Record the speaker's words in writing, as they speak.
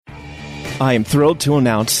I am thrilled to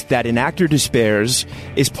announce that An Actor Despairs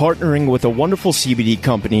is partnering with a wonderful CBD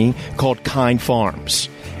company called Kind Farms.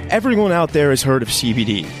 Everyone out there has heard of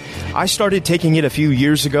CBD. I started taking it a few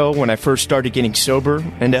years ago when I first started getting sober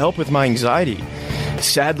and to help with my anxiety.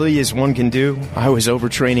 Sadly, as one can do, I was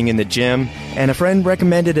overtraining in the gym, and a friend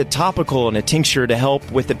recommended a topical and a tincture to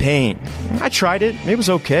help with the pain. I tried it. It was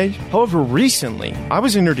okay. However, recently, I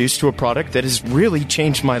was introduced to a product that has really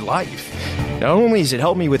changed my life. Not only has it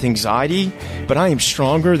helped me with anxiety, but I am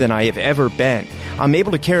stronger than I have ever been. I'm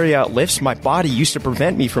able to carry out lifts my body used to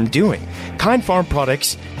prevent me from doing. Kind Farm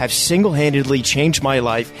products have single-handedly changed my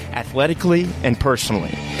life athletically and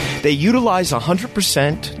personally. They utilize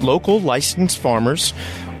 100% local licensed farmers,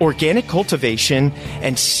 organic cultivation,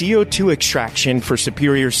 and CO2 extraction for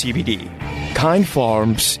superior CBD. Kind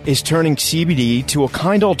Farms is turning CBD to a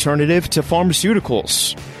kind alternative to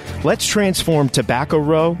pharmaceuticals. Let's transform Tobacco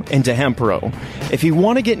Row into Hemp Row. If you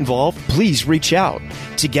want to get involved, please reach out.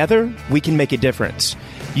 Together, we can make a difference.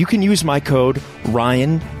 You can use my code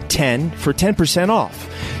RYAN10 for 10% off.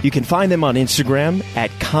 You can find them on Instagram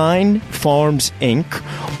at Kind Farms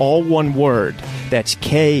Inc., all one word. That's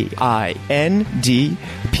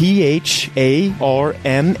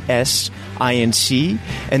KINDPHARMSINC,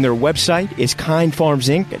 and their website is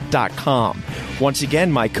kindfarmsinc.com. Once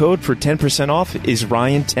again, my code for 10% off is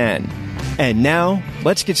Ryan10. And now,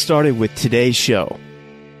 let's get started with today's show.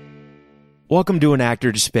 Welcome to An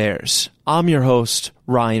Actor Despairs. I'm your host,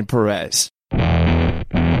 Ryan Perez.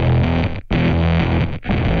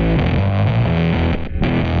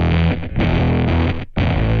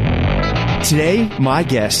 Today, my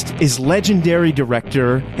guest is legendary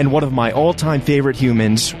director and one of my all-time favorite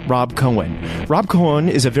humans, Rob Cohen. Rob Cohen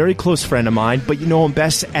is a very close friend of mine, but you know him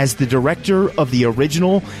best as the director of the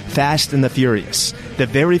original Fast and the Furious, the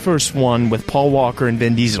very first one with Paul Walker and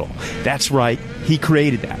Vin Diesel. That's right, he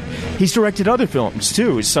created that. He's directed other films,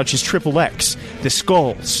 too, such as Triple X, The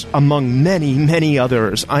Skulls, among many, many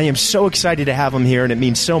others. I am so excited to have him here, and it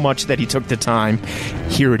means so much that he took the time.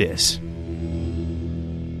 Here it is.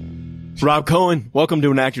 Rob Cohen, welcome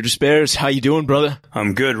to An Actor Despairs. How you doing, brother?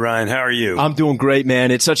 I'm good, Ryan. How are you? I'm doing great,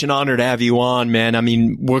 man. It's such an honor to have you on, man. I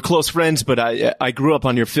mean, we're close friends, but I grew up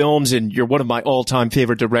on your films, and you're one of my all-time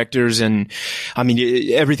favorite directors. And I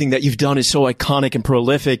mean, everything that you've done is so iconic and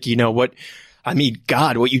prolific. You know what? I mean,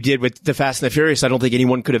 God, what you did with The Fast and the Furious, I don't think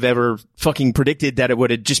anyone could have ever fucking predicted that it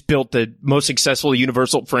would have just built the most successful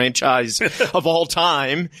Universal franchise of all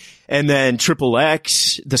time. And then Triple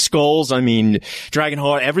X, The Skulls, I mean,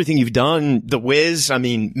 Dragonheart, everything you've done, The Wiz, I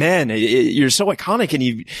mean, man, you're so iconic, and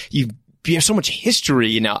you have so much history.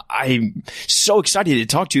 You know, I'm so excited to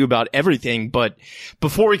talk to you about everything. But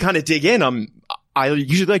before we kind of dig in, I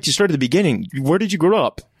usually like to start at the beginning. Where did you grow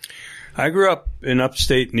up? I grew up in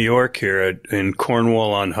upstate New York here in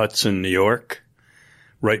Cornwall-on-Hudson, New York,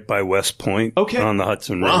 right by West Point on the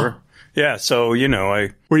Hudson River. Yeah, so, you know,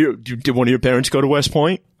 did one of your parents go to West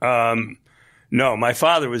Point? No, my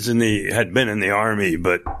father had been in the Army,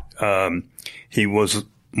 but he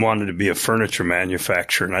wanted to be a furniture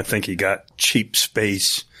manufacturer, and I think he got cheap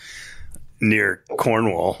space near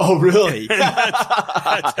Cornwall. Oh, really?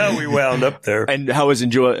 that's how we wound up there. And how was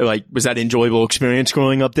was that an enjoyable experience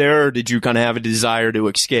growing up there, or did you kind of have a desire to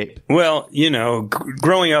escape? Well, you know,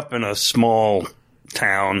 growing up in a small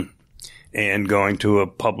town and going to a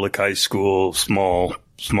public high school,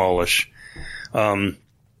 smallish, I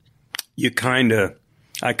kind of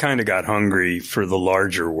got hungry for the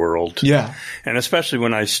larger world. Yeah. And especially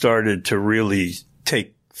when I started to really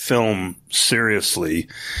take film seriously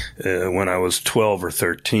when I was 12 or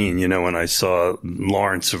 13, you know, when I saw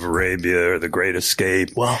Lawrence of Arabia or The Great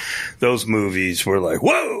Escape. Wow. Those movies were like,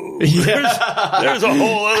 whoa, there's a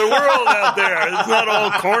whole other world out there. It's not all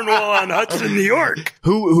Cornwall on Hudson, New York.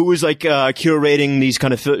 Who was curating these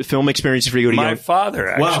kind of film experiences for you? My father,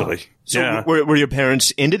 actually. Wow. So yeah. Were your parents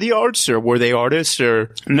into the arts, or were they artists,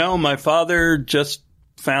 or? No, my father just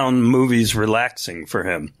found movies relaxing for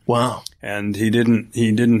him. Wow. And he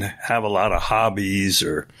didn't have a lot of hobbies,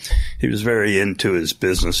 or he was very into his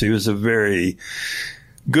business. He was a very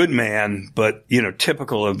good man, but, you know,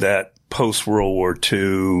 typical of that post World War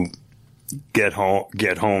II, get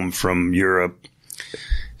home from Europe,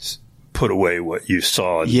 put away what you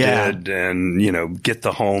saw and did, and, you know, get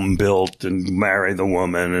the home built and marry the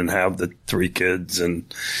woman and have the 3 kids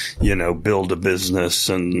and, build a business.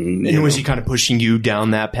 And was he kind of pushing you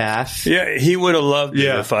down that path? Yeah, he would have loved it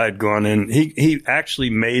if I had gone in. He actually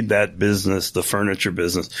made that business, the furniture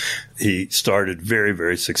business. He started very,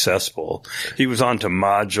 very successful. He was onto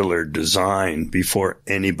modular design before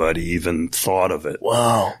anybody even thought of it.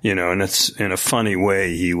 Wow. And it's in a funny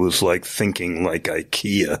way, he was like thinking like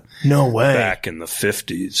IKEA. No way. Back in the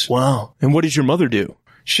 50s. Wow. And what did your mother do?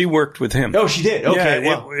 She worked with him. Oh, she did? Okay.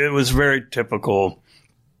 Yeah, it was very typical,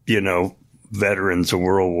 veterans of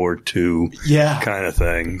World War II kind of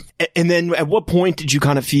thing. And then at what point did you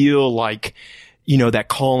kind of feel like, that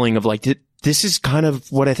calling of like, this is kind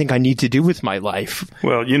of what I think I need to do with my life?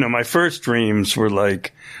 Well, my first dreams were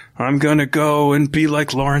like, I'm going to go and be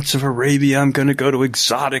like Lawrence of Arabia. I'm going to go to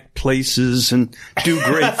exotic places and do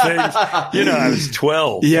great things. I was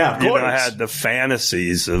 12. Yeah, of course. I had the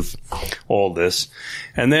fantasies of all this.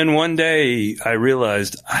 And then one day I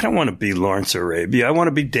realized I don't want to be Lawrence of Arabia. I want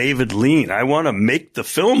to be David Lean. I want to make the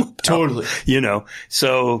film. Totally.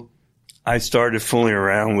 So I started fooling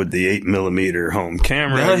around with the 8mm home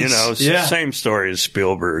camera, Nice. Same story as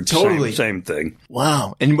Spielberg. Totally. Same thing.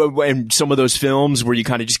 Wow. And some of those films, were you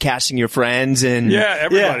kind of just casting your friends and? Yeah,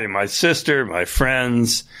 everybody, my sister, my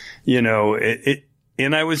friends,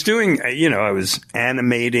 and I was doing, I was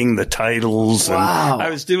animating the titles. Wow. And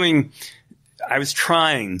I was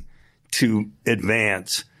trying to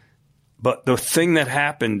advance. But the thing that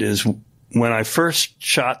happened is when I first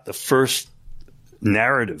shot the first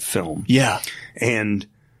narrative film. Yeah. And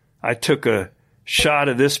I took a shot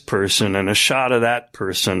of this person and a shot of that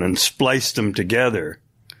person and spliced them together.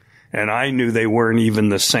 And I knew they weren't even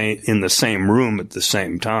in the same room at the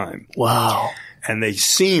same time. Wow. And they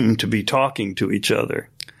seemed to be talking to each other.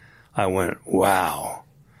 I went, wow,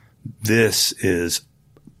 this is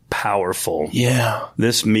powerful. Yeah.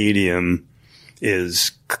 This medium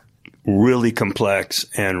is really complex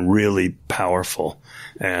and really powerful.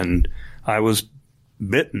 And I was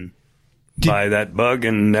bitten by that bug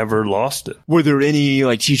and never lost it. Were there any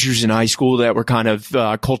like teachers in high school that were kind of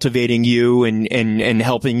cultivating you and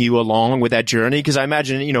helping you along with that journey? Because I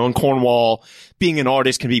imagine, in Cornwall, being an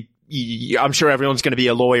artist can be, I'm sure everyone's going to be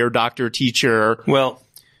a lawyer, doctor, teacher. Well,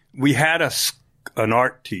 we had an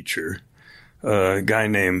art teacher, a guy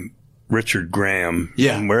named Richard Graham.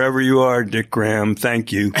 Yeah. And wherever you are, Dick Graham,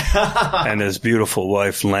 thank you. And his beautiful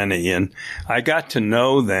wife, Lenny. And I got to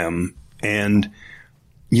know them. And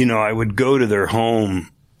I would go to their home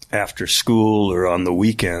after school or on the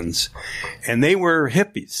weekends, and they were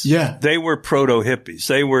hippies. Yeah. They were proto-hippies.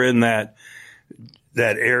 They were in that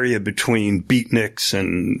area between beatniks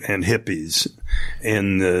and hippies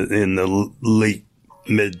in the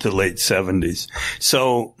mid to late 70s.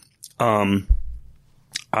 So,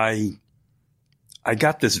 I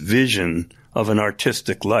got this vision of an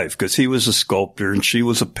artistic life because he was a sculptor and she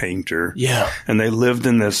was a painter. Yeah. And they lived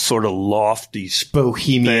in this sort of lofty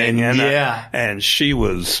bohemian thing. And and she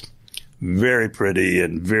was very pretty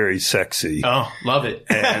and very sexy. Oh, love it.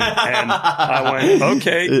 And I went,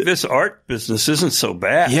 okay, this art business isn't so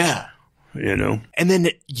bad. Yeah. And then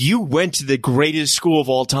you went to the greatest school of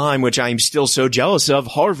all time, which I'm still so jealous of,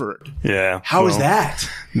 Harvard. Yeah. How was that?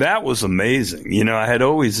 That was amazing. I had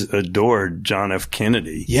always adored John F.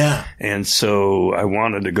 Kennedy. Yeah. And so I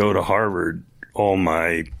wanted to go to Harvard all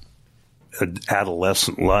my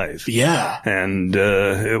adolescent life. Yeah. And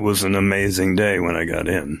it was an amazing day when I got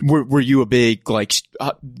in. Were you a big,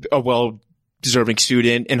 deserving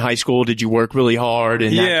student in high school? Did you work really hard?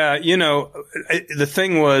 And yeah, the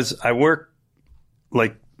thing was I worked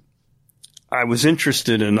I was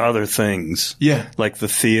interested in other things. Yeah. Like the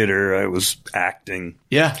theater, I was acting.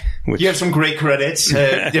 Yeah. You have some great credits.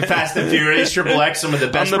 Fast and Furious, Triple X, some of the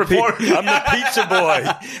best performers. I'm the pizza boy.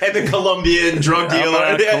 And the Colombian drug dealer.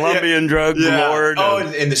 I'm a Colombian drug lord. Oh,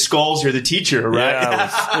 and the Skulls, you're the teacher, right? Yeah.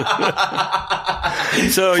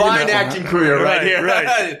 So, fine acting career right here.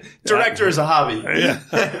 Right. Director is a hobby. Yeah.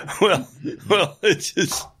 Well, it's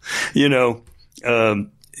just,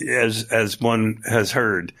 as one has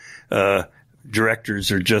heard,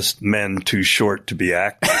 directors are just men too short to be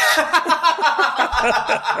actors.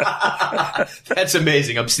 That's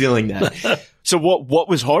amazing. I'm stealing that. So what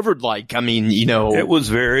was Harvard like? I mean, it was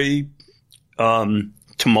very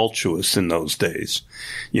tumultuous in those days,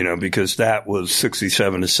 because that was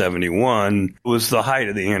 67 to 71 was the height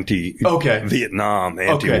of the anti-Vietnam,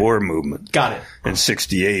 anti-war movement. Got it. In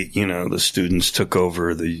 68, the students took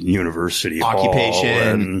over the university occupation,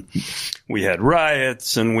 and we had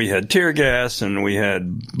riots, and we had tear gas, and we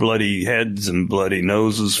had bloody heads and bloody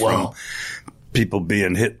noses from people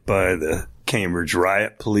being hit by the Cambridge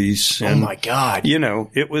Riot Police. Oh And, my God. you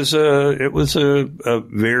know, it was a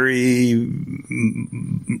very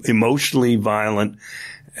emotionally violent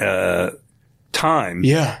time.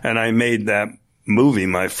 Yeah. And I made that movie,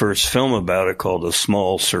 my first film about it, called A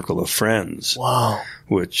Small Circle of Friends. Wow.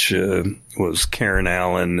 Which was Karen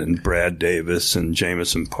Allen and Brad Davis and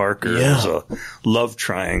Jameson Parker. Yeah. It was a love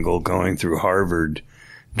triangle going through Harvard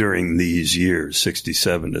during these years,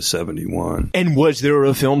 67 to 71. And was there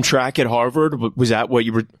a film track at Harvard? Was that what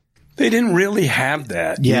you were? They didn't really have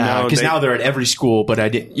that. Yeah, because now they're at every school, but I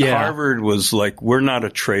didn't. Yeah. Harvard was like, we're not a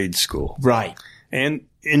trade school. Right. And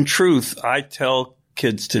in truth, I tell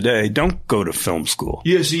kids today, don't go to film school.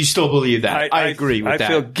 Yeah, so you still believe that. I agree with that.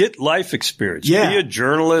 I feel get life experience. Yeah. Be a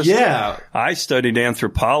journalist. Yeah. I studied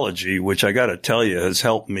anthropology, which I got to tell you has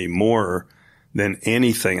helped me more than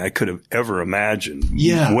anything I could have ever imagined.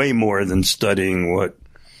 Yeah. Way more than studying what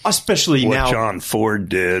now. John Ford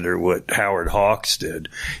did or what Howard Hawks did.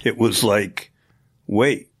 It was like,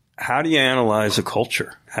 wait, how do you analyze a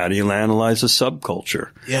culture? How do you analyze a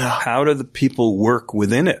subculture? Yeah. How do the people work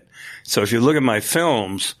within it? So if you look at my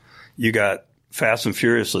films, you got Fast and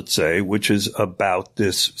Furious, let's say, which is about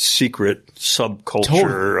this secret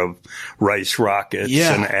subculture of rice rockets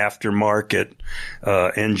and aftermarket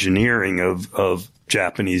engineering of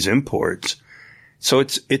Japanese imports. So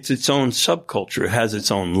it's its own subculture. It has its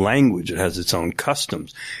own language. It has its own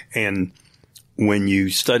customs. And when you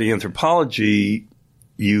study anthropology,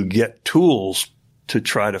 you get tools to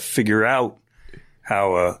try to figure out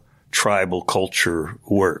how a tribal culture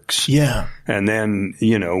works. Yeah. And then,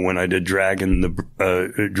 you know, when I did Dragon,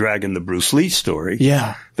 the Bruce Lee story,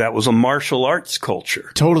 that was a martial arts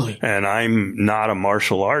culture. Totally. And I'm not a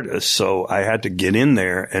martial artist, so I had to get in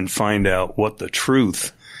there and find out what the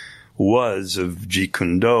truth was of Jeet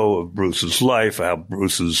Kune Do, of Bruce's life, how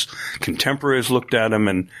Bruce's contemporaries looked at him,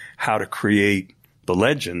 and how to create the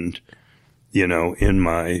legend, you know,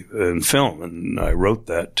 in film. And I wrote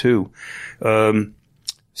that too.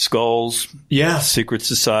 Skulls, secret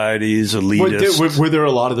societies, elitists. Were there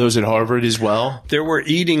a lot of those at Harvard as well? There were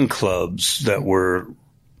eating clubs that were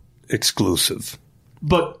exclusive.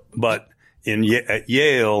 But at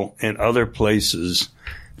Yale and other places,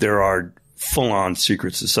 there are full-on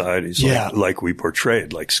secret societies like we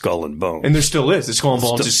portrayed, like Skull and Bones. And there still is. The Skull and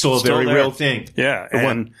Bones is still a very real thing. Yeah.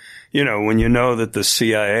 And, you know, when you know that the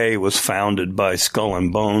CIA was founded by Skull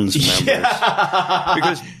and Bones members.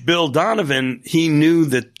 Because Bill Donovan, he knew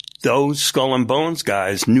that those Skull and Bones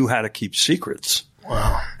guys knew how to keep secrets.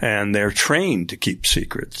 Wow. And they're trained to keep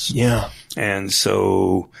secrets. Yeah. And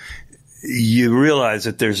so you realize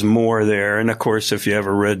that there's more there. And, of course, if you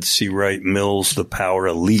ever read C. Wright Mills' The Power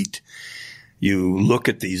Elite, you look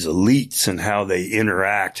at these elites and how they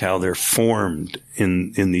interact, how they're formed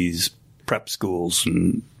in these prep schools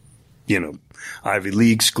and, you know, Ivy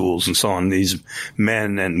League schools and so on. These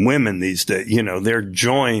men and women these days, you know, they're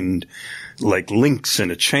joined like links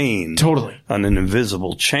in a chain. Totally. On an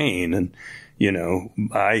invisible chain. And, you know,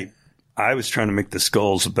 I was trying to make the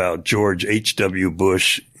skulls about George H.W.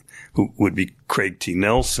 Bush, who would be Craig T.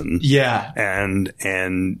 Nelson. Yeah.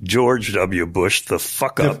 And George W. Bush, the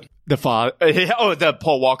fuck up. The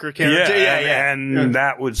Paul Walker character? Yeah. And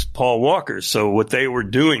that was Paul Walker. So what they were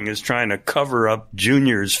doing is trying to cover up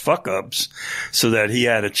Junior's fuck-ups so that he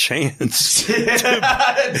had a chance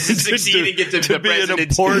to succeed and get to be an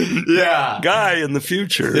important guy in the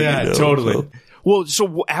future. Yeah, you know? Totally. Well,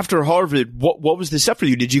 so after Harvard, what was the step for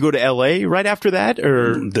you? Did you go to L.A. right after that,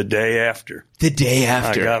 or the day after? The day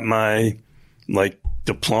after. I got my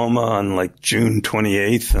diploma on June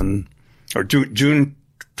 28th or June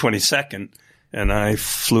 22nd, and I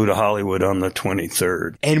flew to Hollywood on the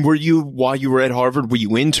 23rd. And while you were at Harvard, were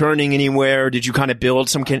you interning anywhere? Did you kind of build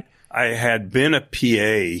some I had been a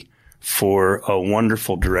PA for a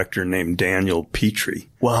wonderful director named Daniel Petrie.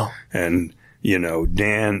 Wow. And, you know,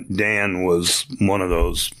 Dan was one of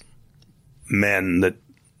those men that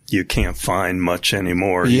you can't find much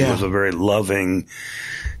anymore. Yeah. He was a very loving,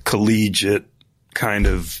 collegiate, kind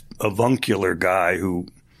of avuncular guy who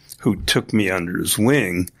took me under his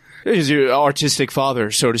wing. He's your artistic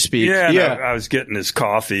father, so to speak. Yeah. I was getting his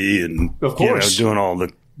coffee and, of course, doing all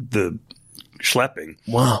the schlepping.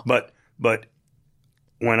 Wow. But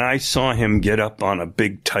when I saw him get up on a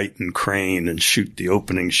big Titan crane and shoot the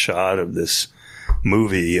opening shot of this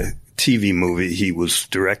movie, a TV movie he was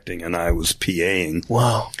directing and I was PAing.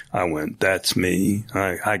 Wow. I went, that's me.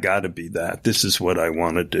 I gotta be that. This is what I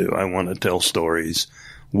want to do. I want to tell stories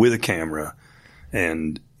with a camera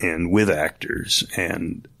and with actors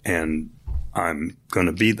and I'm going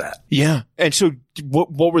to be that. Yeah. And so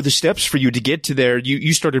what were the steps for you to get to there?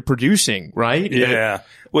 You started producing, right? Yeah.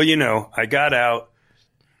 Well, I got out.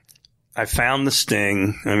 I found The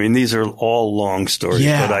Sting. I mean, these are all long stories,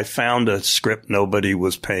 but I found a script nobody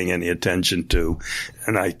was paying any attention to,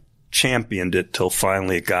 and I championed it till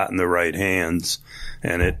finally it got in the right hands,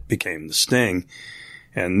 and it became The Sting.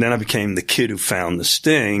 And then I became the kid who found The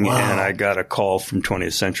Sting, and I got a call from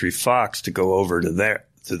 20th Century Fox to go over to the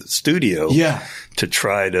studio to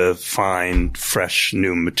try to find fresh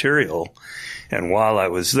new material. And while I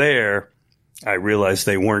was there, I realized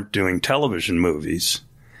they weren't doing television movies.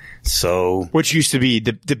 So, which used to be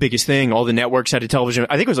the biggest thing. All the networks had a television.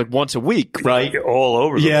 I think it was like once a week, right? All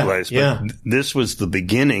over the place. But this was the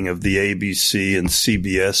beginning of the ABC and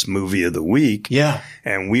CBS Movie of the Week. Yeah.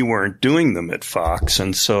 And we weren't doing them at Fox.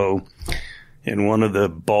 And so in one of the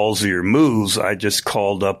ballsier moves, I just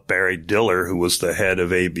called up Barry Diller, who was the head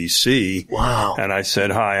of ABC. Wow. And I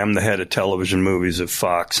said, "Hi, I'm the head of television movies at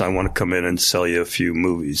Fox. I want to come in and sell you a few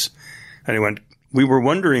movies." And he went, "We were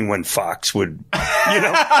wondering when Fox would, and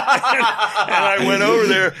I went over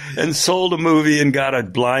there and sold a movie and got a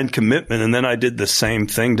blind commitment. And then I did the same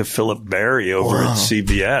thing to Philip Barry over at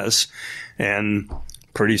CBS. And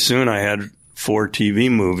pretty soon I had 4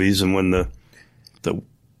 TV movies. And when the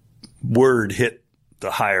word hit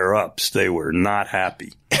the higher ups, they were not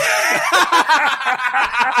happy.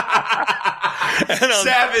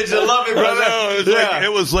 Savage, I love it, brother.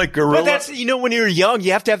 It was like guerrilla. But that's, when you're young,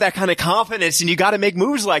 you have to have that kind of confidence, and you got to make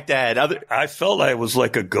moves like that. I felt I was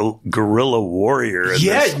like a guerrilla warrior in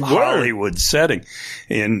this Hollywood setting.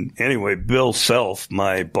 And anyway, Bill Self,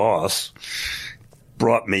 my boss,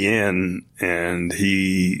 brought me in, and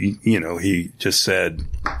he just said,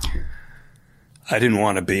 "I didn't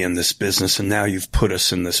want to be in this business, and now you've put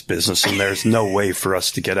us in this business, and there's no way for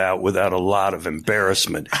us to get out without a lot of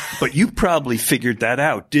embarrassment. But you probably figured that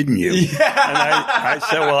out, didn't you?" Yeah. And I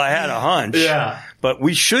said, "Well, I had a hunch. Yeah. But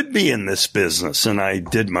we should be in this business." And I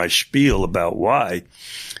did my spiel about why.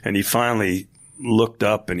 And he finally looked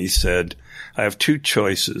up and he said, "I have 2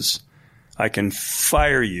 choices. I can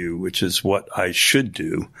fire you, which is what I should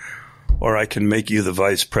do, or I can make you the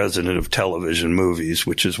vice president of television movies,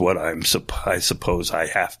 which is what I suppose I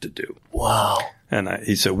have to do." Wow. And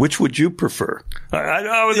he said, "Which would you prefer?"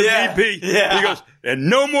 I was a VP. Yeah. He goes, "And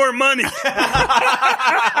no more money."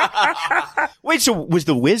 Wait, so was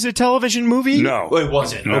The Wiz a television movie? No. Oh, it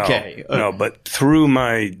wasn't. No, okay. No, but through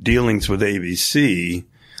my dealings with ABC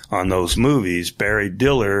on those movies, Barry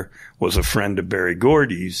Diller was a friend of Berry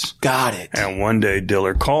Gordy's. Got it. And one day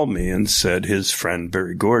Diller called me and said his friend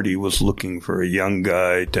Berry Gordy was looking for a young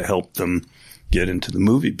guy to help them get into the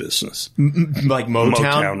movie business. Like Motown?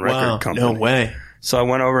 Motown record company. No way. So I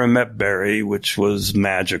went over and met Barry, which was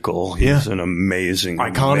magical. He's an amazing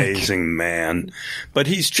man. But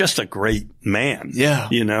he's just a great man. Yeah.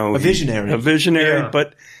 A visionary.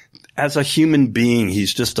 But as a human being,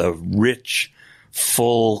 he's just a rich,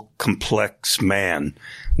 full, complex man,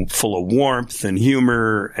 full of warmth and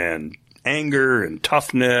humor and anger and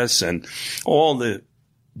toughness and all the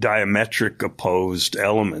diametric opposed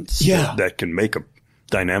elements that can make a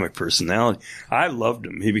dynamic personality. I loved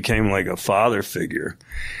him. He became like a father figure.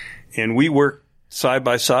 And we worked side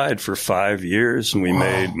by side for 5 years, and we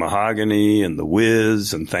made Mahogany and The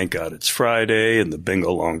Wiz and Thank God It's Friday and the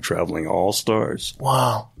Bingo Long Traveling All-Stars.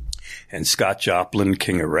 Wow. And Scott Joplin,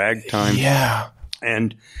 King of Ragtime. Yeah.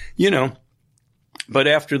 And, but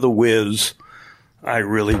after The Wiz, I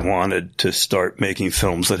really wanted to start making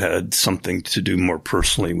films that had something to do more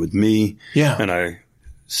personally with me. Yeah. And I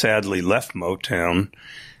sadly left Motown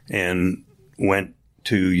and went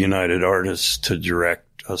to United Artists to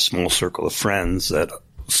direct A Small Circle of Friends, that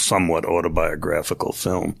somewhat autobiographical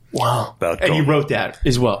film. Wow. And you wrote that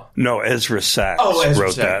as well? No, Ezra Sachs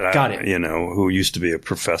wrote that. Got it. Who used to be a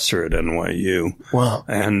professor at NYU. Wow.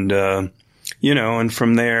 And, and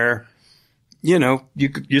from there,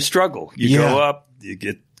 you struggle. You go up, you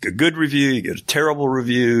get a good review, you get a terrible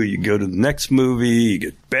review, you go to the next movie, you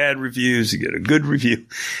get bad reviews, you get a good review.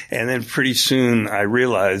 And then pretty soon I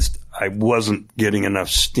realized I wasn't getting enough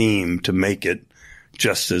steam to make it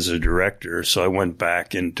just as a director. So I went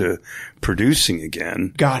back into producing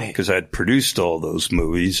again. Got it. Because I'd produced all those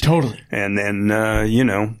movies. Totally. And then,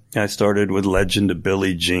 I started with Legend of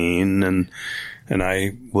Billie Jean, and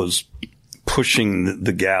I was pushing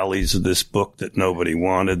the galleys of this book that nobody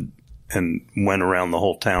wanted, and went around the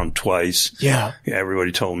whole town twice. Yeah.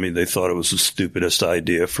 Everybody told me they thought it was the stupidest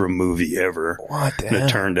idea for a movie ever. What the hell? And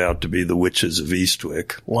it turned out to be The Witches of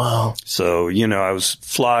Eastwick. Wow. So, I was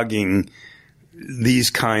flogging these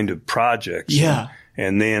kind of projects. Yeah.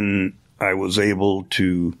 And then I was able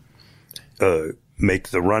to make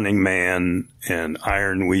The Running Man and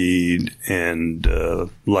Ironweed and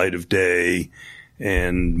Light of Day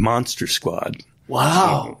and Monster Squad.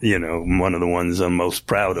 Wow. You know, one of the ones I'm most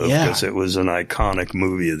proud of because it was an iconic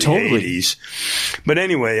movie of the 80s. But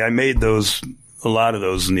anyway, I made a lot of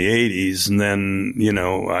those in the 80s. And then, you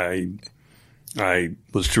know, I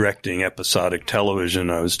was directing episodic television.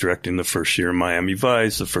 I was directing the first year of Miami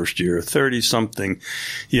Vice, the first year of 30-something,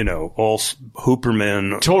 you know, all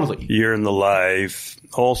Hooperman, Year in the Life,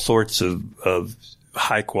 all sorts of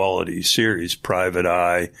high-quality series, Private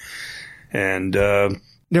Eye. And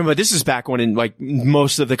no, but this is back when like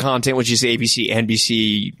most of the content was just ABC,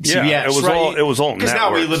 NBC, CBS, yeah, it was all because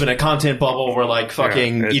now we live in a content bubble where like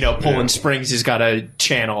fucking, Poland Springs has got a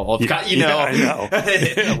channel. I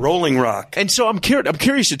know. Rolling Rock. And so I'm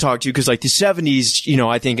curious to talk to you because like the 70s,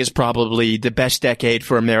 I think is probably the best decade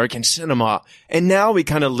for American cinema. And now we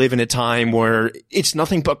kind of live in a time where it's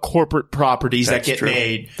nothing but corporate properties that get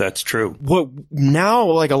made. That's true. Now,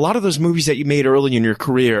 like a lot of those movies that you made early in your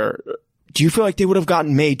career, do you feel like they would have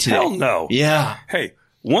gotten made today? Hell no. Yeah. Hey,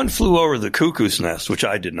 One Flew Over the Cuckoo's Nest, which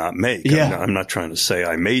I did not make. Yeah. I'm not trying to say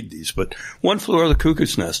I made these, but One Flew Over the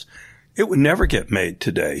Cuckoo's Nest, it would never get made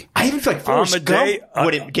today. I even feel like Forrest Gump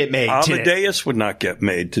wouldn't get made today. Amadeus would not get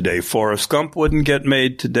made today. Forrest Gump wouldn't get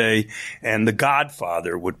made today. And The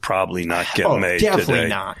Godfather would probably not get made today. Definitely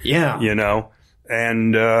not. Yeah.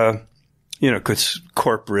 And, because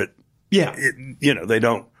corporate, they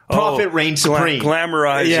don't. Profit reigns supreme.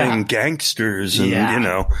 Glamorizing gangsters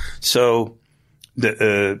and, so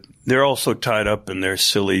they're also tied up in their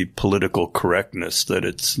silly political correctness that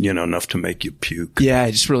it's, enough to make you puke. Yeah,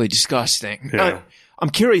 it's really disgusting. Yeah. I'm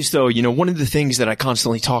curious though, one of the things that I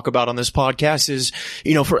constantly talk about on this podcast is,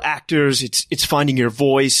 for actors, it's finding your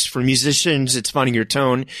voice. For musicians, it's finding your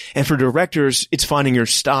tone. And for directors, it's finding your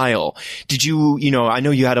style. Did you, I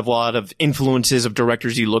know you had a lot of influences of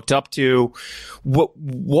directors you looked up to. What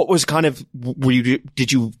was kind of,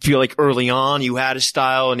 did you feel like early on you had a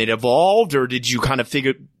style and it evolved, or did you kind of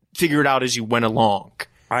figure it out as you went along?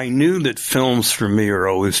 I knew that films for me are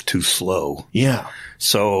always too slow. Yeah.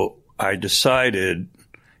 So I decided,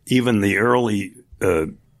 even the early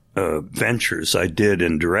ventures I did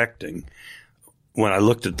in directing, when I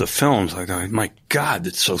looked at the films, I go, my God,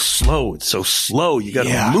 it's so slow. It's so slow. You got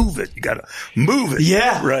to move it. You got to move it.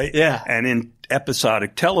 Yeah. Right. Yeah. And in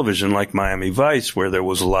episodic television like Miami Vice, where there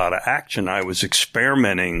was a lot of action, I was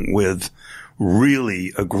experimenting with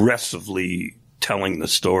really aggressively telling the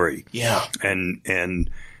story. Yeah. And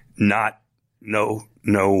not, no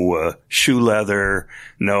shoe leather,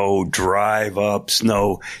 no drive ups,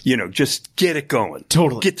 just get it going.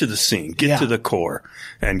 Totally. Get to the scene, get to the core,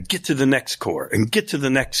 and get to the next core, and get to the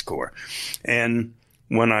next core. And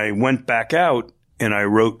when I went back out and I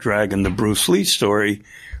wrote Dragon, the Bruce Lee story,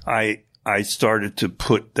 I started to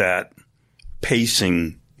put that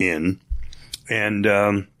pacing in, and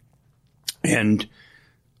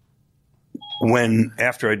when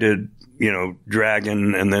after I did,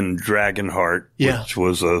 Dragon and then Dragonheart, which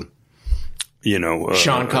was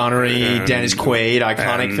Sean Connery, Dennis Quaid,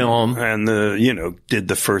 iconic film. And did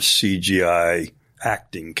the first CGI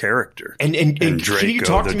acting character. And Draco, can you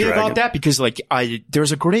talk to me about that? Because I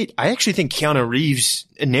actually think Keanu Reeves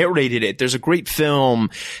narrated it. There's a great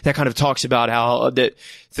film that kind of talks about how the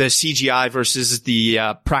CGI versus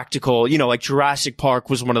the practical, like Jurassic Park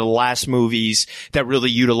was one of the last movies that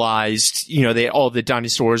really utilized, all the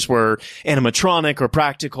dinosaurs were animatronic or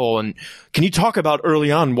practical. And can you talk about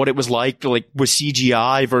early on what it was like with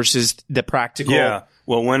CGI versus the practical? Yeah.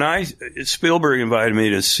 Well, when Spielberg invited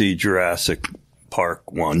me to see Jurassic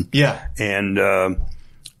Park 1. Yeah. And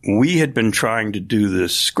we had been trying to do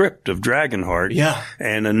this script of Dragonheart. Yeah.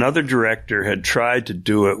 And another director had tried to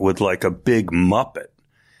do it with like a big Muppet.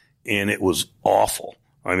 And it was awful.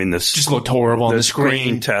 I mean, just looked horrible on the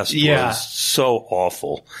screen. Test was so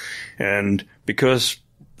awful. And because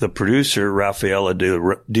the producer, Raffaella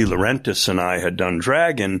De Laurentiis, and I had done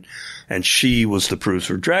Dragon, and she was the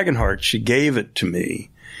producer of Dragonheart, she gave it to me.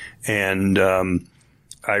 And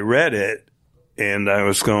I read it, and I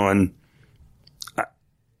was going,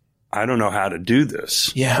 I don't know how to do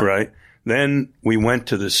this. Yeah. Right? Then we went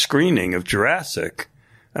to the screening of Jurassic,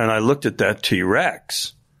 and I looked at that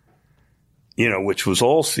T-Rex, which was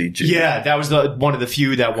all CG. Yeah, that was one of the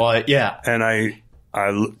few that was, yeah. And I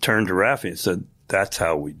turned to Raffi and said, that's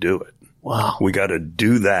how we do it. Wow. We got to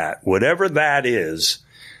do that. Whatever that is,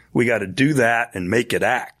 we got to do that and make it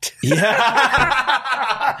act.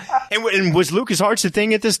 Yeah. And was LucasArts a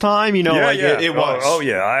thing at this time? It was. Oh,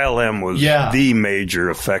 yeah. ILM was the major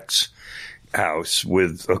effects house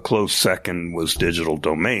with a close second was Digital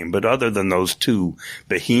Domain. But other than those two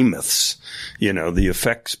behemoths, the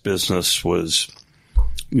effects business was,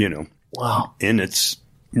 wow, in its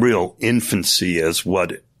real infancy as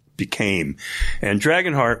what it became. And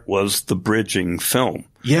Dragonheart was the bridging film.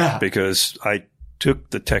 Yeah. Because I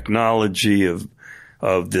took the technology of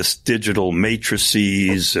this digital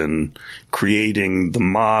matrices and creating the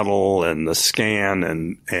model and the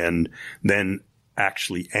scan and then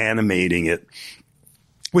actually animating it.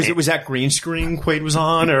 Was that green screen Quaid was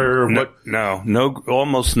on, or what? No,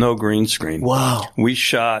 almost no green screen. Wow. We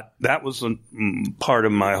shot, that was part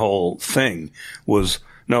of my whole thing was,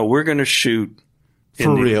 no, we're going to shoot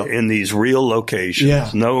in these real locations. Yeah.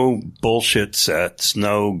 No bullshit sets,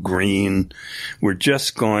 no green. We're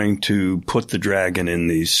just going to put the dragon in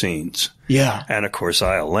these scenes. Yeah. And of course,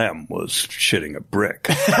 ILM was shitting a brick.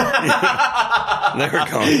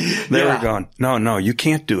 They were going, no, you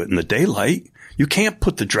can't do it in the daylight. You can't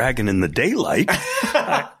put the dragon in the daylight.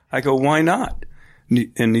 I go, why not?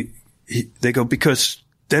 And they go, because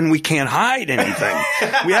then we can't hide anything.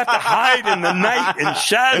 We have to hide in the night in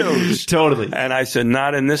shadows. Totally. And I said,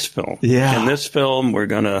 not in this film. Yeah. In this film, we're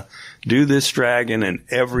going to do this dragon in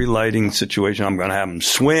every lighting situation. I'm going to have him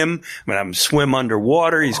swim. I'm going to have him swim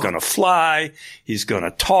underwater. He's going to fly. He's going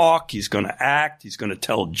to talk. He's going to act. He's going to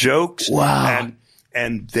tell jokes. Wow.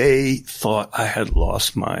 And they thought I had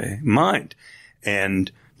lost my mind. And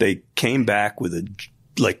they came back with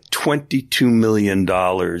 $22 million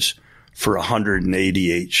for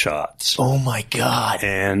 188 shots. Oh my God.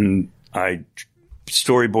 And I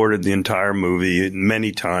storyboarded the entire movie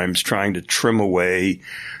many times, trying to trim away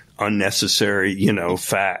unnecessary,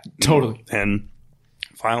 fat. Totally. And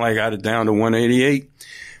finally I got it down to 188.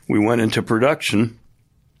 We went into production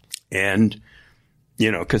and,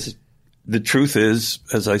 because the truth is,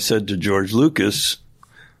 as I said to George Lucas,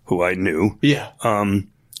 who I knew. Yeah.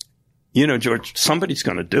 George, somebody's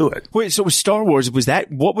going to do it. Wait, so with Star Wars,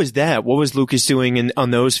 what was that? What was Lucas doing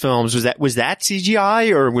on those films? Was that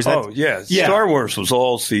CGI or was that? Oh, yeah. Star Wars was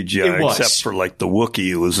all CGI except for the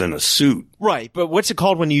Wookiee who was in a suit. Right. But what's it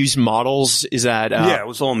called when you use models? Is that? It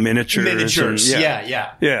was all miniatures. Miniatures.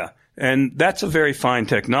 Yeah. And that's a very fine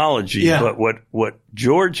technology. Yeah. But what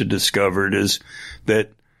George had discovered is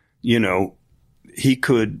that, he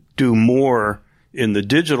could do more in the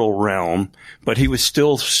digital realm, but he was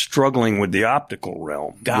still struggling with the optical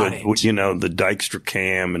realm. Got it. With, the Dykstra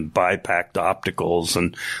Cam and bipacked opticals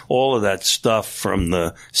and all of that stuff from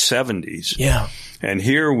the 70s. Yeah. And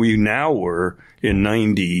here we now were in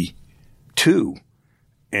 92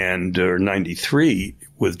 or 93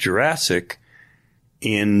 with Jurassic.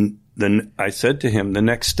 I said to him, the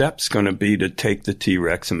next step's going to be to take the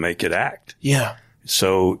T-Rex and make it act. Yeah.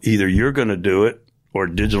 So either you're going to do it or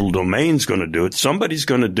Digital Domain's going to do it. Somebody's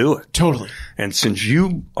going to do it. Totally. And since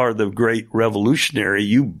you are the great revolutionary,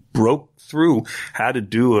 you broke through how to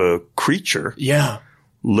do a creature. Yeah.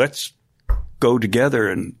 Let's go together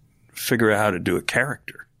and figure out how to do a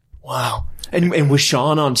character. Wow. And was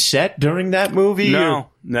Sean on set during that movie? No,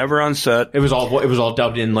 never on set. It was all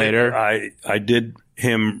dubbed in later. I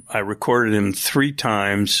recorded him 3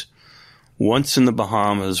 times, once in the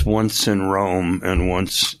Bahamas, once in Rome, and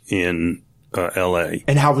once in L.A.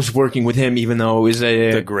 And how was working with him, even though it was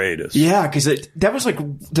the greatest? Yeah, because that was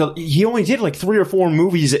he only did 3 or 4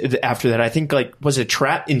 movies after that. I think was it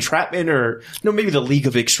Entrapment or no, maybe The League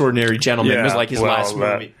of Extraordinary Gentlemen was his last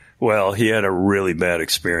movie. Well, he had a really bad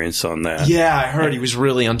experience on that. Yeah, I heard he was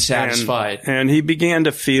really unsatisfied, and he began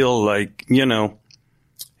to feel like Draco.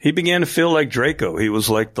 He was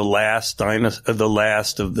like the last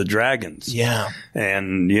of the dragons. Yeah,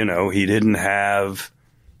 and he didn't have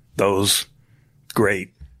those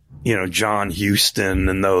great, John Huston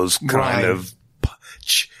and those kind of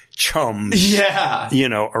chums,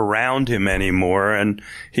 around him anymore. And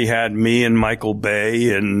he had me and Michael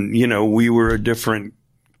Bay, and we were a different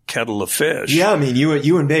kettle of fish. Yeah, I mean,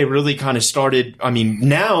 you and Bay really kind of started. I mean,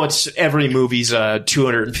 now it's every movie's a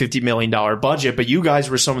 $250 million budget, but you guys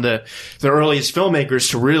were some of the earliest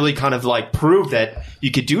filmmakers to really kind of prove that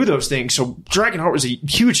you could do those things. So Dragonheart was a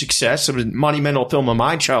huge success. It was a monumental film of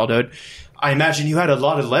my childhood. I imagine you had a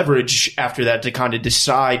lot of leverage after that to kind of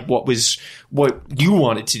decide what you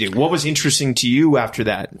wanted to do. What was interesting to you after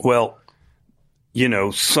that? Well,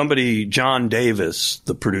 John Davis,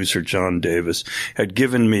 the producer John Davis, had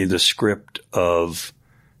given me the script of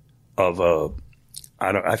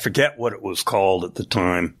I forget what it was called at the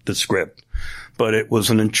time, the script, but it was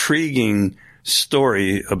an intriguing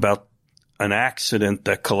story about an accident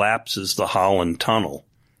that collapses the Holland Tunnel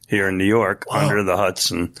here in New York under the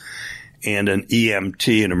Hudson, and an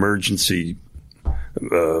EMT, an emergency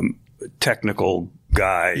technical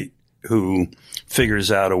guy who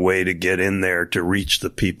figures out a way to get in there to reach the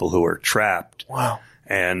people who are trapped. Wow.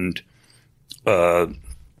 And,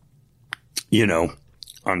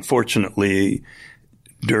 unfortunately,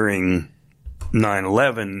 during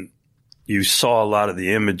 9/11, you saw a lot of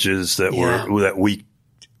the images that we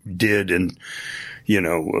did in,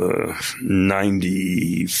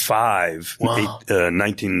 1995,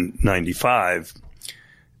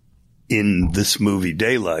 in this movie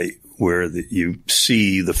Daylight, where you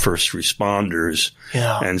see the first responders,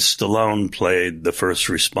 and Stallone played the first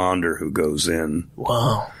responder who goes in.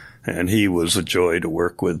 Wow. And he was a joy to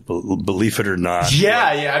work with, believe it or not.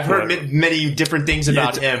 Yeah, I've heard many different things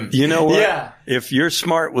about him. You know what? Yeah. If you're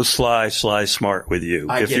smart with Sly, Sly's smart with you.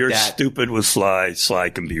 If you're stupid with Sly, Sly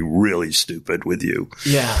can be really stupid with you.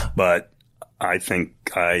 Yeah. But I think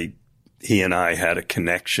he and I had a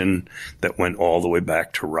connection that went all the way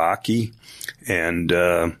back to Rocky. And,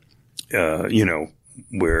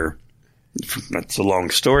 where that's a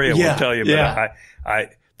long story. I won't tell you, but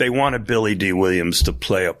they wanted Billy D. Williams to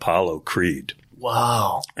play Apollo Creed.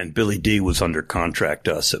 Wow. And Billy D. was under contract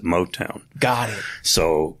to us at Motown. Got it.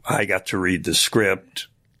 So I got to read the script,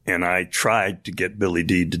 and I tried to get Billy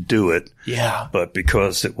D. to do it. Yeah. But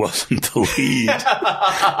because it wasn't the lead,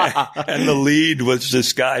 and the lead was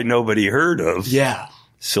this guy nobody heard of. Yeah.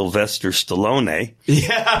 Sylvester Stallone.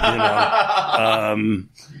 Yeah.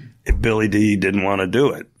 Billy D. didn't want to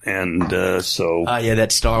do it. And so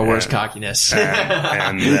that Star Wars cockiness.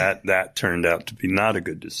 and that turned out to be not a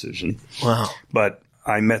good decision. Wow. But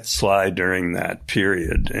I met Sly during that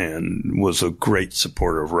period and was a great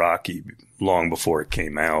supporter of Rocky long before it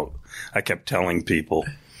came out. I kept telling people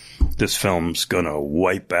this film's going to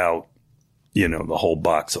wipe out, the whole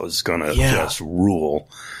box. It's going to just rule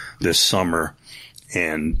this summer.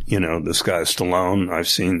 And, this guy Stallone, I've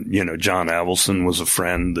seen, John Avildsen was a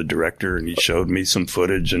friend, the director, and he showed me some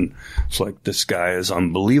footage, and it's like, this guy is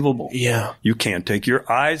unbelievable. Yeah. You can't take your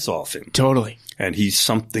eyes off him. Totally. And he's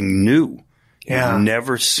something new. Yeah. You've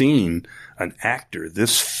never seen an actor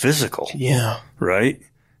this physical. Yeah. Right?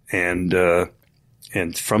 And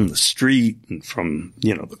from the street and from,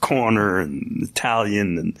 the corner and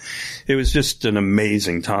Italian, and it was just an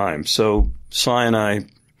amazing time. So Sly and I,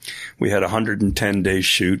 we had a 110-day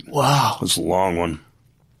shoot. Wow. It was a long one.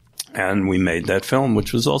 And we made that film,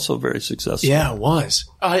 which was also very successful. Yeah, it was.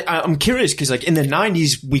 I'm curious because, in the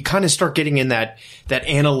 90s, we kind of start getting in that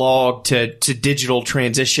analog to digital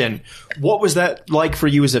transition. What was that like for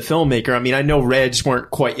you as a filmmaker? I mean, I know Reds weren't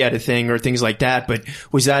quite yet a thing or things like that, but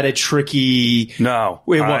was that a tricky... No.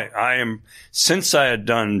 Wait, what? Since I had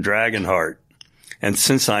done Dragonheart, and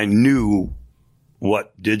since I knew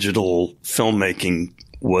what digital filmmaking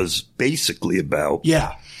was basically about.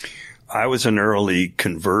 Yeah. I was an early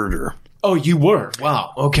converter. Oh, you were?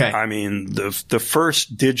 Wow. Okay. I mean, the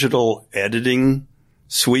first digital editing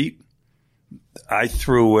suite, I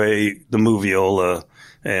threw away the Moviola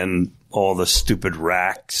and all the stupid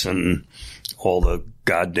racks and all the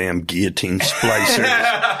goddamn guillotine splicers.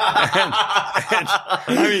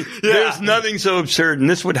 There's nothing so absurd, and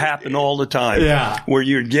this would happen all the time. Yeah. Where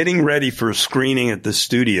you're getting ready for a screening at the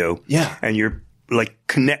studio. Yeah. And you're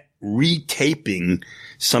retaping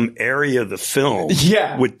some area of the film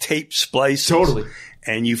with tape splices. Totally.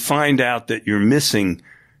 And you find out that you're missing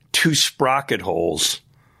 2 sprocket holes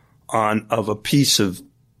of a piece of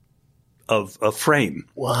a frame.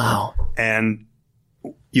 Wow. And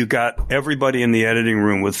you got everybody in the editing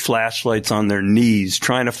room with flashlights on their knees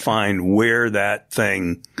trying to find where that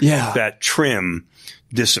thing, that trim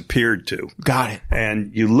disappeared to. Got it.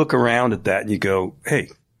 And you look around at that and you go, hey,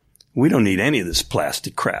 we don't need any of this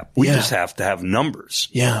plastic crap. We just have to have numbers.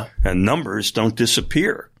 Yeah. And numbers don't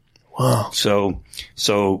disappear. Wow. So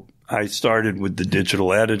I started with the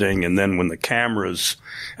digital editing, and then when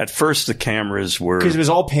at first the cameras were... Because it was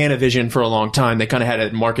all Panavision for a long time. They kind of had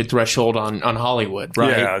a market threshold on Hollywood,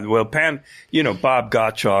 right? Yeah, well, Bob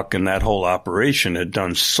Gottschalk and that whole operation had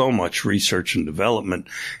done so much research and development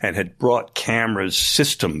and had brought cameras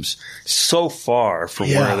systems so far from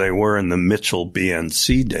where they were in the Mitchell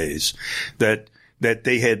BNC days that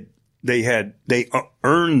they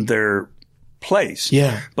earned their place.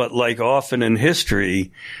 Yeah. But like often in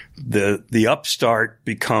history, the upstart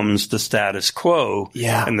becomes the status quo.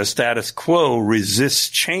 Yeah. And the status quo resists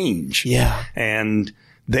change. Yeah. And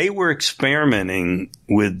they were experimenting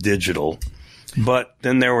with digital, but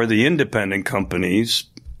then there were the independent companies,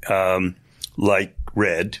 like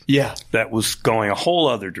Red. Yeah. That was going a whole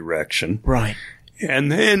other direction. Right.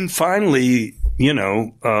 And then finally,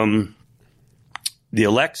 the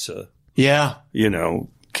Alexa. Yeah.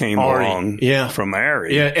 Came along from Arri, from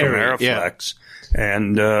Arriflex.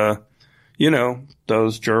 And,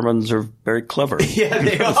 those Germans are very clever. Yeah,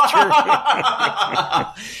 they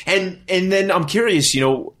are. And then I'm curious,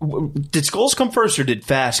 did Skulls come first or did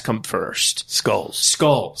Fast come first?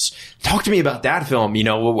 Skulls. Talk to me about that film.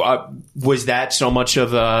 Was that so much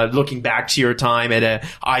of looking back to your time at a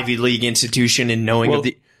Ivy League institution and knowing of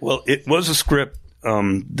the... Well, it was a script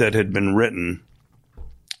that had been written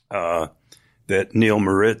that Neil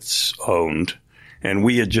Moritz owned. And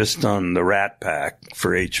we had just done the Rat Pack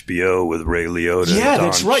for HBO with Ray Liotta. Yeah, and Don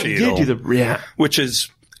that's right. Cheadle, You did which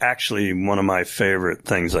is actually one of my favorite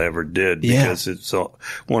things I ever did because it's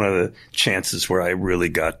one of the chances where I really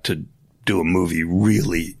got to do a movie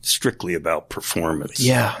really strictly about performance.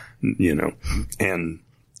 Yeah. And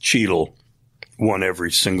Cheadle won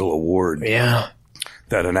every single award that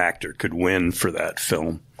an actor could win for that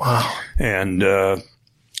film. Wow. And at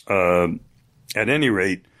any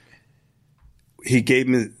rate,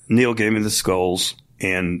 Neil gave me the Skulls,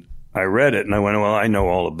 and I read it, and I went, well, I know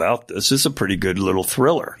all about this. This is a pretty good little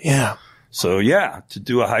thriller. Yeah. So, to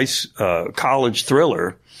do a college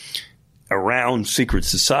thriller around secret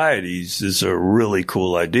societies is a really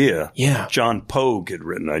cool idea. Yeah. John Pogue had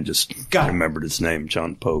written, I just remembered his name,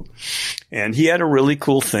 John Pogue. And he had a really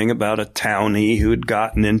cool thing about a townie who had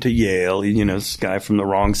gotten into Yale, this guy from the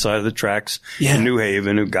wrong side of the tracks in New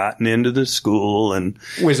Haven who gotten into the school and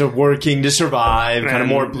was working to survive, kind of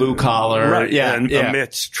more blue collar. Right.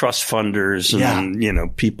 Amidst trust funders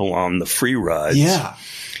and, people on the free rides. Yeah.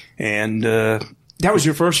 And, that was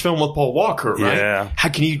your first film with Paul Walker, right? Yeah. How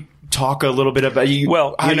can you talk a little bit about you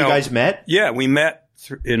guys met? Yeah, we met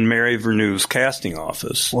in Mary Verneu's casting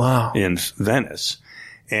office. Wow. In Venice.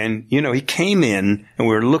 And, he came in and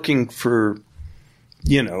we were looking for,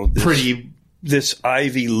 this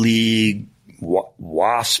Ivy League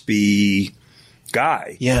waspy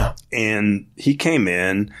guy. Yeah. And he came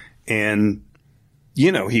in and,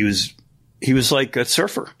 he was like a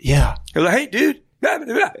surfer. Yeah. He was like, hey, dude,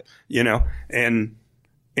 and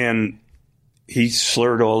he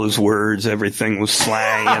slurred all his words. Everything was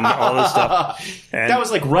slang and all this stuff. And that was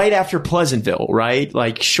like right after Pleasantville, right?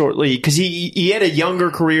 Like shortly, because he had a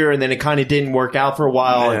younger career and then it kind of didn't work out for a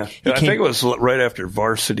while. Yeah. I think it was right after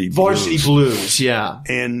Varsity Blues, yeah.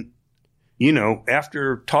 And,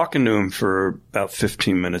 after talking to him for about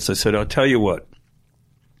 15 minutes, I said, I'll tell you what.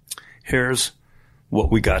 Here's what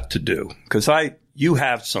we got to do. Because you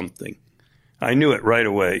have something. I knew it right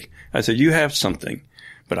away. I said, you have something.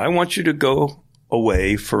 But I want you to go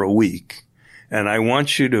away for a week, and I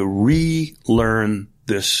want you to relearn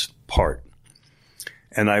this part.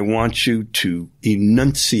 And I want you to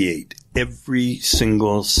enunciate every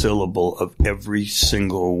single syllable of every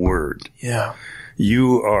single word. Yeah.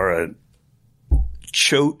 You are a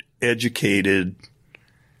choate-educated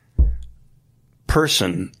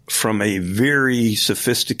person from a very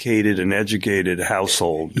sophisticated and educated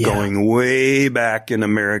household going way back in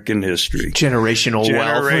American history. Generational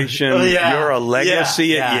wealth. You're a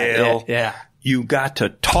legacy at Yale. Yeah. You got to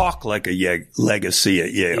talk like a legacy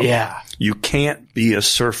at Yale. Yeah. You can't be a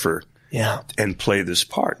surfer and play this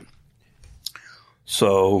part.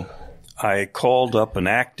 So I called up an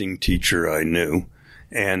acting teacher I knew,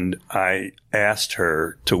 and I asked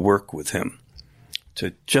her to work with him.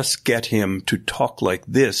 To just get him to talk like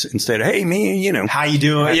this instead of, hey, man, how you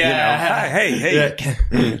doing? Hey.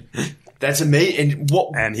 That's amazing.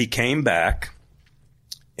 And he came back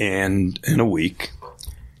and in a week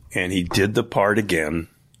and he did the part again.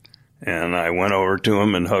 And I went over to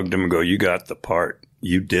him and hugged him and go, you got the part.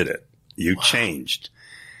 You did it. You changed.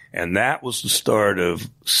 And that was the start of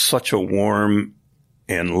such a warm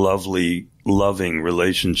and loving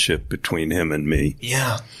relationship between him and me.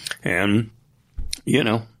 Yeah. And it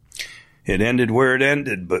ended where it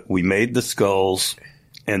ended, but we made the Skulls,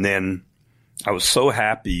 and then I was so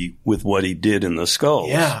happy with what he did in the Skulls.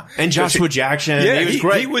 Yeah, and Joshua Jackson, he was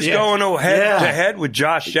great. He was going head to head with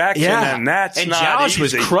Josh Jackson, and that's not Josh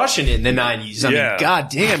easy. was crushing it in the 90s. I mean, God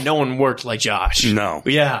damn, no one worked like Josh. No.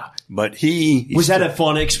 Yeah. But was that a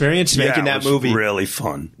fun experience making that movie? It was really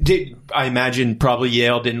fun. I imagine probably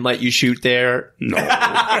Yale didn't let you shoot there? No.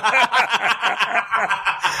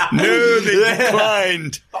 No, they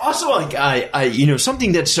declined. Also, like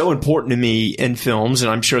something that's so important to me in films,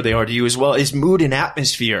 and I'm sure they are to you as well, is mood and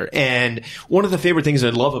atmosphere. And one of the favorite things I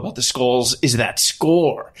love about the Skulls is that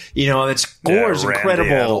score. That score is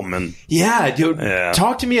incredible. Edelman. Yeah, dude. Yeah.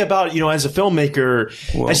 Talk to me about as a filmmaker,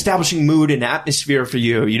 establishing mood and atmosphere for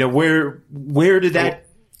you. Where did that?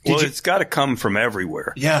 It's got to come from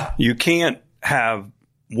everywhere. Yeah, you can't have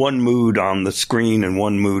one mood on the screen and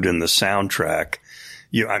one mood in the soundtrack.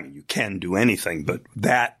 You can do anything, but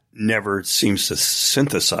that never seems to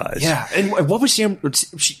synthesize. Yeah. And what was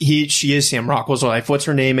she is Sam Rockwell's wife. What's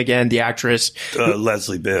her name again? The actress?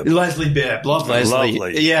 Leslie Bibb. Leslie Bibb. Love Leslie.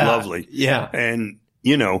 Lovely. Yeah. Lovely. Yeah. And,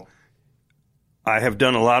 I have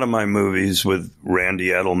done a lot of my movies with Randy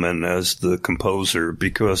Edelman as the composer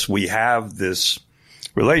because we have this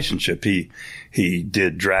relationship. He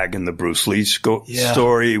did Dragon, the Bruce Lee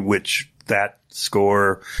story, which that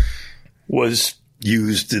score was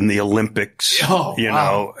used in the Olympics. Oh,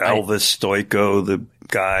 wow. Elvis Stoico, the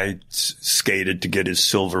guy skated to get his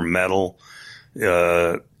silver medal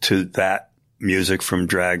to that music from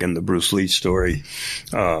Dragon, the Bruce Lee story.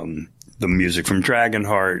 The music from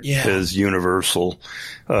Dragonheart is Universal.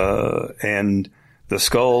 And the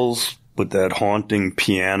Skulls with that haunting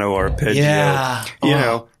piano arpeggio.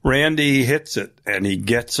 Yeah. Randy hits it and he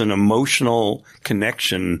gets an emotional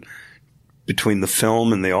connection between the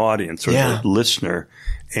film and the audience or the listener.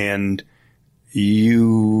 And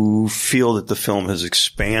you feel that the film has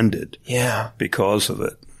expanded because of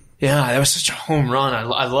it. Yeah, that was such a home run.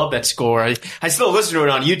 I love that score. I still listen to it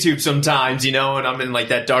on YouTube sometimes, and I'm in like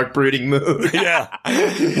that dark brooding mood. Yeah.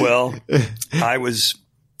 Well, I was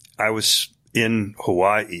in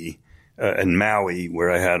Hawaii, in Maui,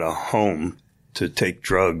 where I had a home to take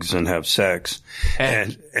drugs and have sex.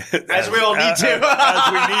 And as we all need to.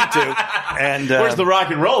 As we need to. And where's the rock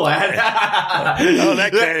and roll at? Oh,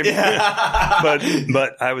 that came. Yeah.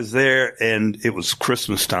 But I was there and it was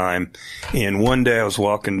Christmas time. And one day I was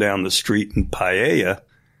walking down the street in Paella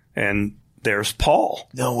and there's Paul.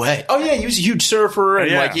 No way. Oh yeah, he was a huge surfer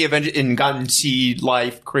and he eventually got into sea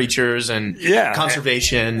life creatures and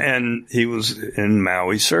conservation. And he was in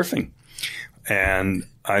Maui surfing. And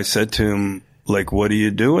I said to him, what are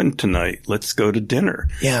you doing tonight? Let's go to dinner.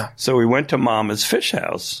 Yeah. So we went to Mama's Fish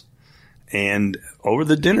House. And over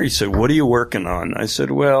the dinner, he said, what are you working on? I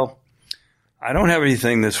said, well, I don't have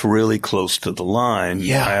anything that's really close to the line.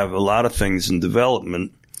 Yeah. I have a lot of things in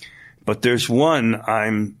development. But there's one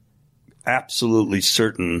I'm absolutely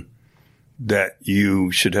certain that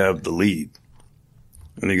you should have the lead.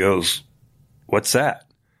 And he goes, what's that?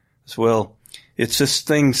 I said, well, it's this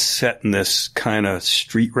thing set in this kind of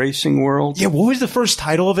street racing world. Yeah, what was the first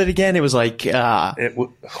title of it again? It was like... It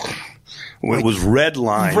was Red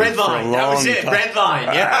Line. Red Line, that was it. Red Line,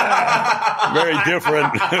 yeah. Very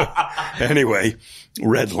different. Anyway,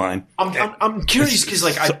 Red Line. I'm curious because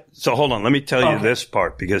So hold on, let me tell you this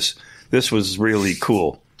part because this was really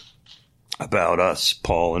cool about us,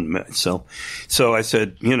 Paul and myself. So I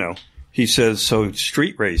said, he says, so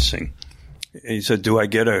street racing. And he said, do I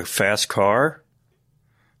get a fast car?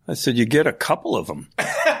 I said, you get a couple of them.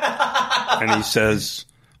 And he says,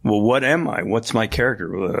 well, what am I? What's my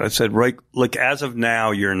character? I said, right, as of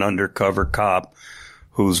now, you're an undercover cop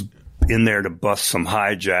who's in there to bust some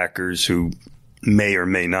hijackers who may or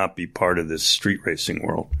may not be part of this street racing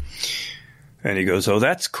world. And he goes, oh,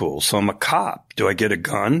 that's cool. So I'm a cop. Do I get a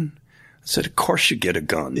gun? I said, of course you get a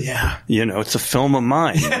gun. Yeah. It's a film of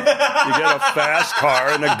mine. You get a fast car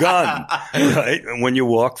and a gun, right? And when you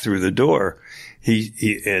walk through the door,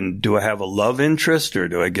 and do I have a love interest or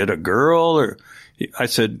do I get a girl? Or I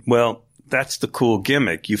said, well, that's the cool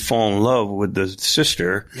gimmick. You fall in love with the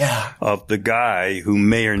sister of the guy who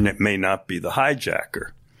may or may not be the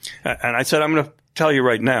hijacker. And I said, I'm going to tell you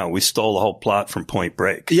right now, we stole the whole plot from Point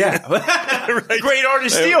Break. Yeah. Right? Great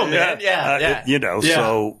artist steal, man.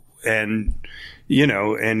 So, and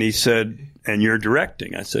he said, and you're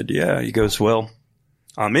directing. I said, yeah. He goes, well,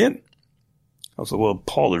 I'm in. I said, well,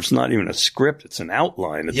 Paul, there's not even a script. It's an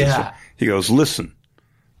outline. He goes, listen,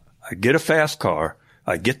 I get a fast car.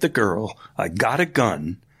 I get the girl. I got a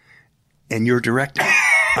gun. And you're directing.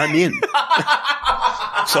 I'm in.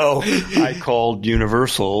 So I called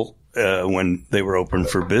Universal when they were open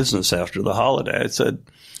for business after the holiday. I said,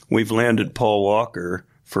 we've landed Paul Walker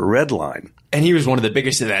for Red Line. And he was one of the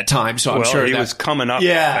biggest at that time, so I'm sure he was coming up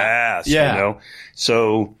fast. Yeah.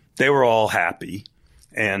 So they were all happy.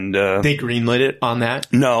 And they greenlit it on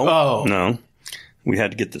that? No. We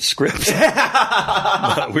had to get the script.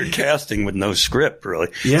 We're casting with no script, really.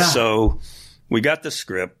 Yeah. So we got the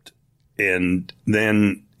script, and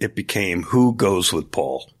then it became who goes with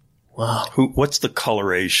Paul. Wow. What's the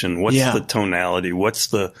coloration? What's the tonality? What's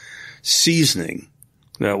the seasoning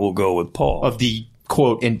that will go with Paul? Of the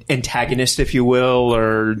quote antagonist, if you will,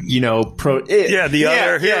 or the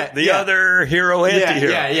other hero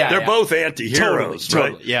anti-hero. They're both anti-heroes,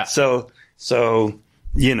 totally, right? Yeah. So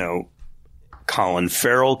Colin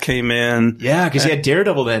Farrell came in. Yeah, because he had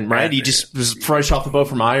Daredevil then, right? He just was fresh off the boat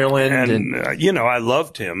from Ireland, and I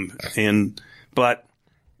loved him, but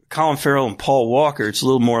Colin Farrell and Paul Walker, it's a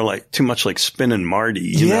little more like too much like Spin and Marty.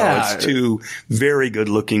 You know, it's two very good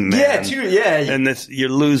looking men. And this, you're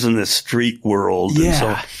losing this street world.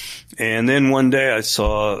 Yeah. And then one day I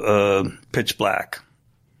saw Pitch Black,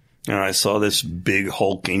 and I saw this big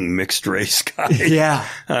hulking mixed race guy. Yeah.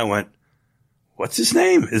 And I went, "What's his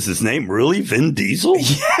name? Is his name really Vin Diesel?"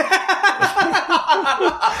 Yeah.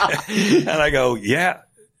 And I go, "Yeah.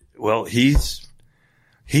 Well, he's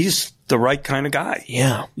the right kind of guy."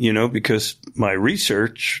 Yeah. You know, because my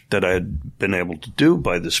research that I had been able to do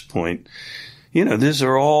by this point, you know, these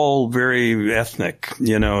are all very ethnic.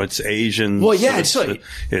 You know, it's Asians. Well, yeah, it's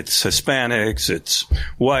Hispanics, it's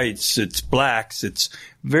whites, it's blacks. It's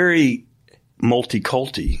very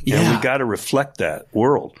multiculti. Yeah. And we got to reflect that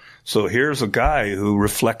world. So here's a guy who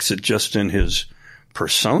reflects it just in his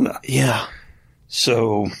persona. Yeah.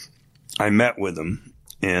 So I met with him.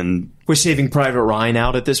 And we're Saving Private Ryan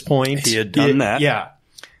out at this point. He had done that. Yeah.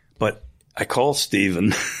 But I called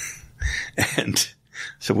Steven and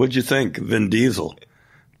said, "What'd you think of Vin Diesel?"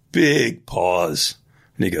 Big pause.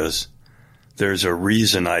 And he goes, "There's a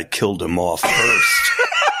reason I killed him off first."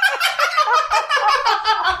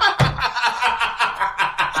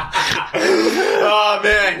 Oh,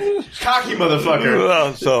 man. Cocky motherfucker.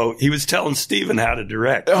 Well, so he was telling Steven how to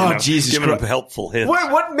direct. Oh, Jesus Giving Christ. him helpful hints.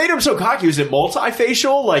 What made him so cocky? Was it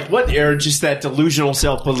multifacial? Like, what, or just that delusional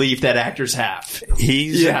self-belief that actors have?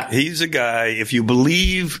 He's a guy, if you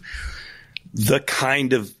believe the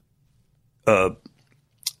kind of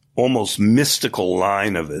almost mystical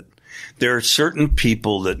line of it, there are certain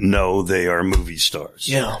people that know they are movie stars.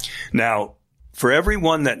 Yeah. Now, for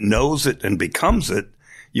everyone that knows it and becomes it,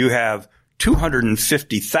 you have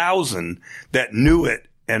 250,000 that knew it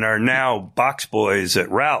and are now box boys at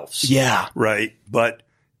Ralph's. Yeah. Right. But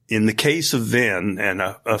in the case of Vin and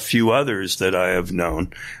a few others that I have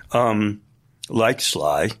known, like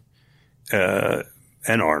Sly, and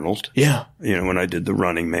Arnold. Yeah. You know, when I did The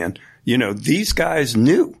Running Man, you know, these guys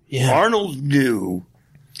knew. Yeah. Arnold knew.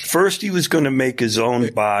 First, he was going to make his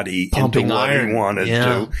own body Pumping into what iron. he wanted Yeah.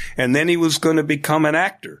 to. And then he was going to become an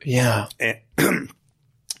actor. Yeah.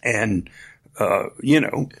 And you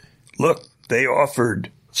know, look, they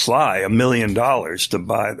offered Sly $1 million to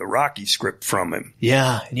buy the Rocky script from him.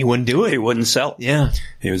 Yeah. And he wouldn't do it. He wouldn't sell it. Yeah.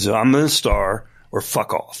 He was, "I'm the star or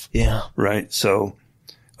fuck off." Yeah. Right. So,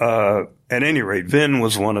 at any rate, Vin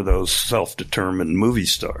was one of those self-determined movie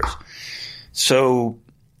stars. So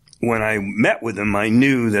when I met with him, I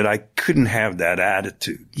knew that I couldn't have that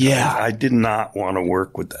attitude. Yeah. I did not want to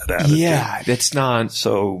work with that attitude. Yeah. That's not.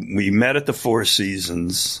 So we met at the Four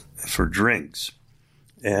Seasons for drinks.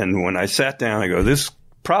 And when I sat down, I go, "This is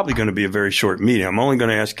probably going to be a very short meeting. I'm only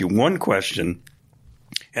going to ask you one question,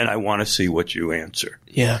 and I want to see what you answer."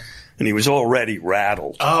 Yeah. And he was already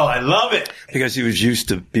rattled. Oh, I love it. Because he was used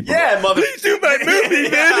to people. Yeah, going, mother. "Please do my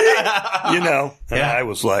movie, man." You know. And Yeah. I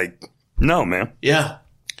was like, "No, man." Yeah.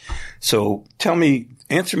 So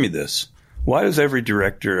answer me this. Why does every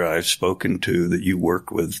director I've spoken to that you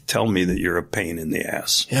work with tell me that you're a pain in the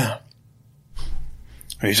ass? Yeah.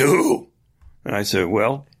 And he said, "Who?" And I said,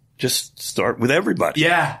 "Well, just start with everybody."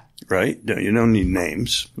 Yeah. Right? You don't need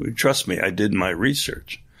names. Trust me, I did my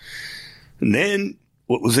research. And then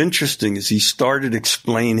what was interesting is he started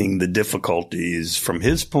explaining the difficulties from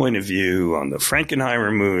his point of view on the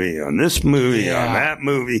Frankenheimer movie, on this movie, on that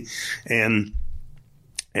movie. And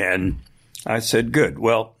I said, "Good.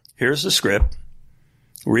 Well, here's the script.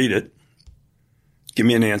 Read it. Give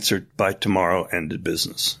me an answer by tomorrow. End of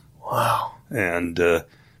business." Wow. And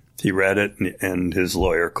he read it, and his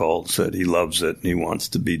lawyer called, said he loves it, and he wants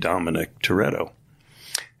to be Dominic Toretto,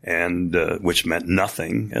 and which meant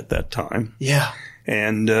nothing at that time. Yeah.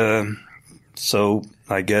 And so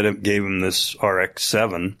I gave him this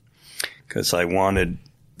RX-7 because I wanted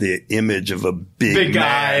the image of a big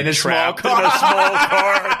guy man in a small trapped car. in a small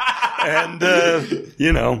car. And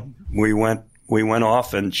you know, we went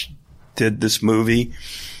off and did this movie.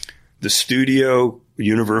 The studio,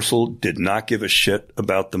 Universal, did not give a shit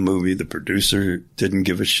about the movie. The producer didn't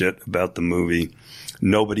give a shit about the movie.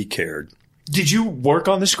 Nobody cared. Did you work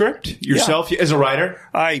on the script yourself as a writer?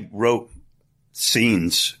 I wrote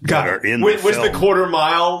scenes that are in the Was film. the quarter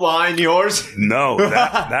mile line yours? No,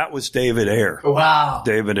 that was David Ayer. Wow.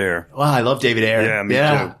 David Ayer. Wow, I love David Ayer. Yeah, me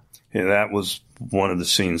too. Yeah, that was one of the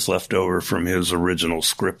scenes left over from his original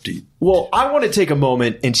script. Well, I want to take a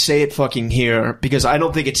moment and say it fucking here because I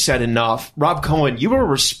don't think it's said enough. Rob Cohen, you were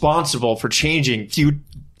responsible for changing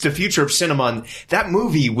the future of cinema. And that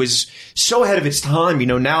movie was so ahead of its time, you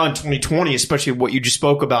know, now in 2020, especially what you just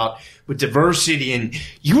spoke about with diversity. And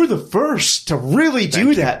you were the first to really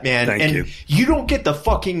do that, man. Thank you. You don't get the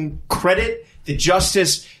fucking credit the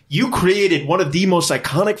Justice. You created one of the most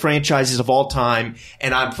iconic franchises of all time,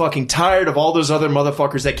 and I'm fucking tired of all those other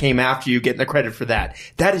motherfuckers that came after you getting the credit for that.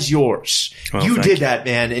 That is yours. Well, you did that,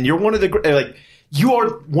 man, and you're one of the you are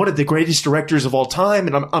one of the greatest directors of all time,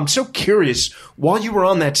 and I'm so curious. While you were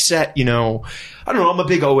on that set, I don't know. I'm a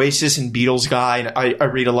big Oasis and Beatles guy, and I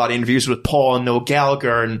read a lot of interviews with Paul and Noel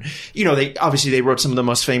Gallagher, and they wrote some of the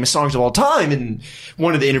most famous songs of all time. And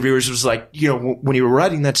one of the interviewers was like, when you were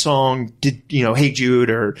writing that song, did Hey Jude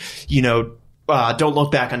or Don't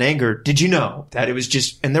Look Back on Anger, did you know that it was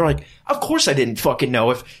just? And they're like, of course I didn't fucking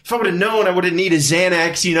know. If I would have known, I would have needed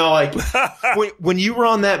Xanax. When you were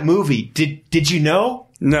on that movie, did you know?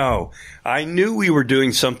 No, I knew we were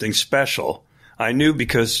doing something special. I knew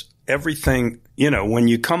because everything, when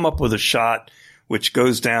you come up with a shot which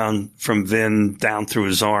goes down from Vin down through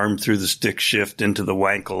his arm, through the stick shift into the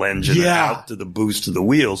Wankel engine, and out to the boost of the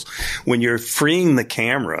wheels, when you're freeing the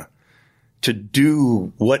camera to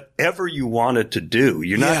do whatever you want it to do.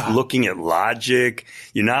 You're not looking at logic.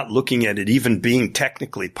 You're not looking at it even being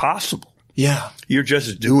technically possible. Yeah. You're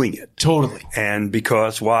just doing it. Totally. And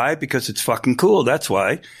why? Because it's fucking cool. That's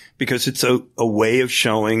why. Because it's a way of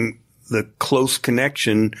showing the close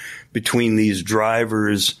connection between these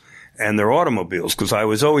drivers and their automobiles, because I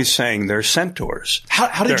was always saying they're centaurs.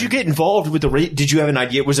 How did you get involved with the race? Did you have an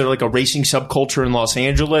idea? Was there like a racing subculture in Los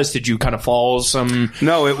Angeles? Did you kind of follow some?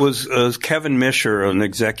 No, it was Kevin Misher, an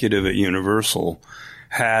executive at Universal,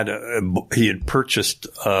 he had purchased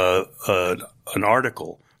an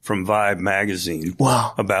article from Vibe magazine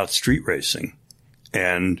about street racing,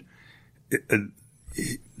 and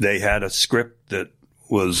they had a script that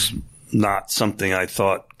was not something I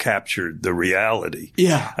thought captured the reality.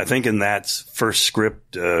 Yeah. I think in that first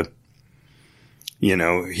script, it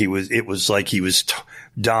was like he was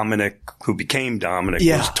Dominic, who became Dominic,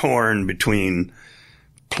 was torn between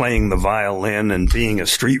playing the violin and being a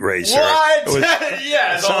street racer. What?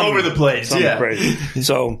 It's all over the place. Yeah. Crazy.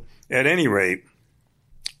 So at any rate,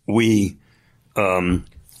 it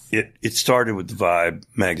started with the Vibe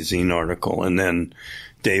magazine article, and then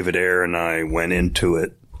David Ayer and I went into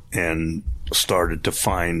it and started to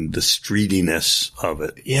find the streetiness of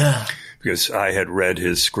it. Yeah. Because I had read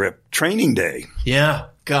his script, Training Day. Yeah.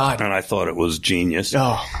 God. And I thought it was genius.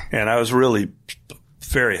 Oh. And I was really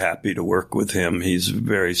very happy to work with him. He's a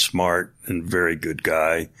very smart and very good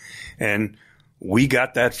guy. And we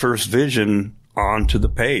got that first vision onto the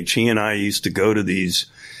page. He and I used to go to these,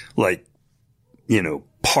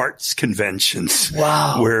 parts conventions.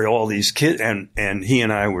 Wow. Where all these kids, and he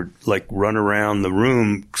and I would run around the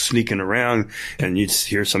room, sneaking around, and you'd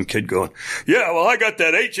hear some kid going, yeah, well, I got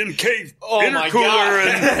that HMK intercooler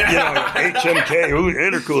and, HMK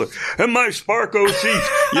intercooler and my Sparco seats,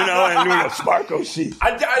 and we have Sparco seats.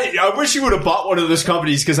 I wish you would have bought one of those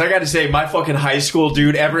companies, because I got to say, my fucking high school,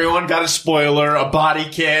 dude, everyone got a spoiler, a body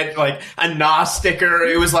kit, a NOS sticker.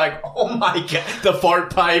 It was like, oh my God, the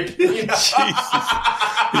fart pipe. Jesus.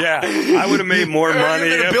 Yeah, I would have made more money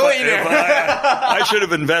if I should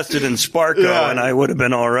have invested in Sparco, and I would have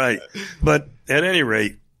been all right. But at any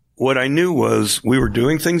rate, what I knew was we were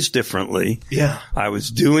doing things differently. Yeah. I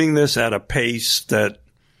was doing this at a pace that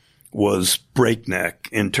was breakneck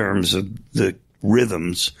in terms of the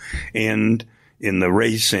rhythms and in the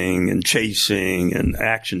racing and chasing and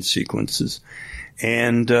action sequences.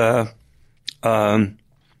 And I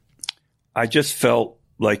just felt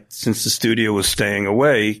like, since the studio was staying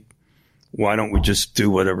away, why don't we just do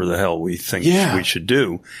whatever the hell we think we should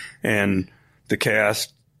do? And the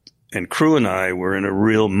cast and crew and I were in a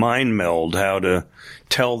real mind meld how to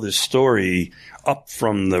tell this story up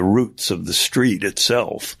from the roots of the street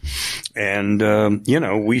itself. And,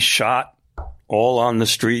 we shot all on the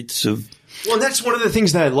streets of... Well, that's one of the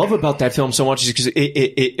things that I love about that film so much, is because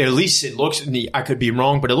it at least it looks, I could be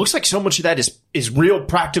wrong, but it looks like so much of that is real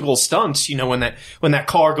practical stunts. When that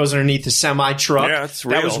car goes underneath the semi truck. Yeah, it's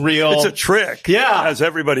real. That was real. It's a trick. Yeah. As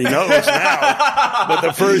everybody knows now. But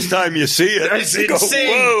the first time you see it, it's you insane.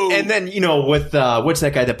 Go, whoa. And then, with, what's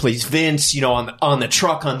that guy that plays Vince, on the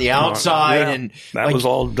truck on the outside. And that was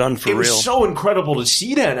all done for real. It was so incredible to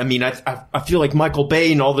see that. I mean, I feel like Michael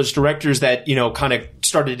Bay and all those directors that, kind of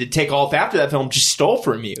started to take off after that film just stole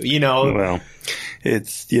from you, Well,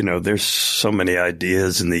 it's, there's so many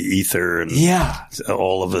ideas in the ether, and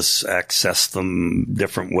all of us access them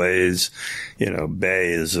different ways.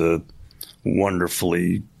 Bay is a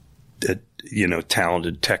wonderfully,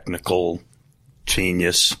 talented technical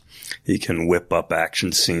genius. He can whip up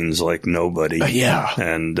action scenes like nobody. Yeah.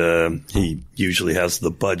 And he usually has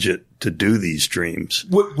the budget to do these dreams.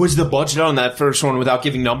 Was the budget on that first one, without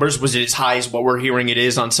giving numbers, was it as high as what we're hearing it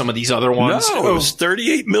is on some of these other ones? No, it was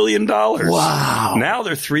 $38 million. Wow. Now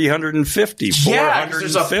they're $350, Yeah, 'cause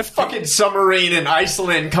there's a $450. fucking submarine in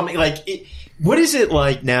Iceland coming. What is it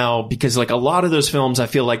like now? Because like a lot of those films, I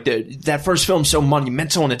feel like that first film's so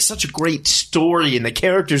monumental and it's such a great story and the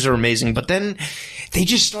characters are amazing, but then they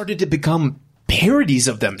just started to become parodies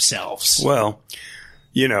of themselves. Well,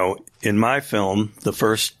 you know, in my film, the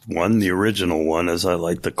first one, the original one, as I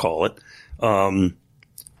like to call it,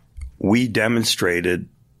 we demonstrated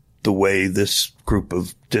the way this group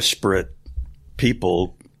of disparate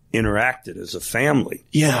people interacted as a family.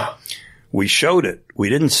 Yeah. We showed it. We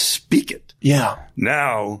didn't speak it. Yeah.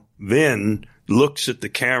 Now, Vin looks at the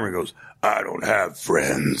camera and goes, I don't have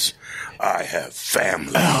friends. I have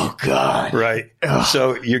family. Oh, God. Right? Ugh.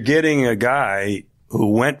 So you're getting a guy who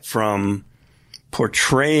went from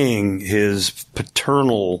portraying his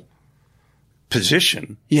paternal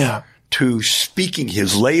position Yeah. to speaking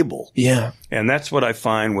his label. Yeah. And that's what I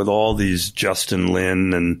find with all these Justin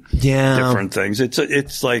Lin and Yeah. different things.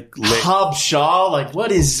 It's like Hobbs Shaw, like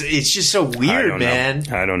what is? It's just so I weird, don't man.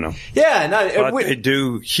 know. I don't know. Yeah, no, But they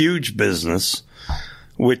do huge business,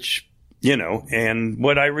 which, you know, and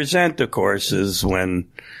what I resent, of course, is when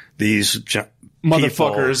these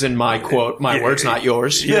motherfuckers, people, in my quote, my words, not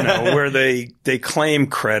yours. You know, where they claim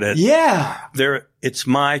credit. Yeah. It's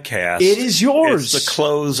my cast. It is yours. It's the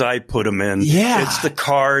clothes I put them in. Yeah. It's the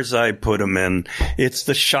cars I put them in. It's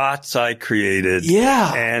the shots I created.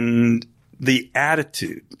 Yeah. And the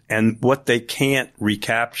attitude. And what they can't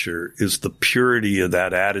recapture is the purity of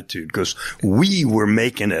that attitude, because we were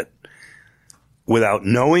making it without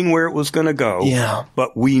knowing where it was going to go. Yeah.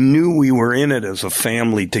 But we knew we were in it as a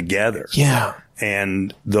family together. Yeah.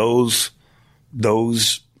 And the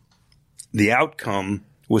outcome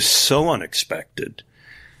was so unexpected.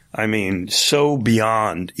 I mean, so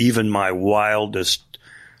beyond even my wildest,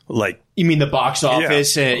 like. You mean the box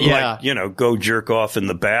office? Yeah. Like, you know, go jerk off in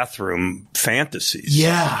the bathroom fantasies.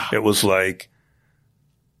 Yeah. It was like,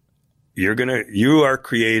 you are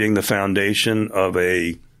creating the foundation of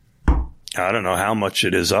I don't know how much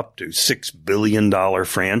it is up to, $6 billion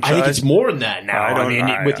franchise. I think it's more than that now. I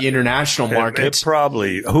mean, with the international markets. It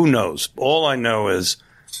probably, who knows? All I know is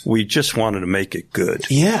we just wanted to make it good.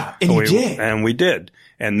 Yeah, and you did. And we did.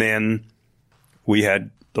 And then we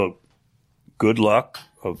had the good luck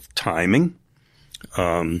of timing.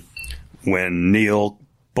 When Neil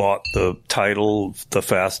bought the title, The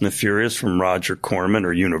Fast and the Furious, from Roger Corman,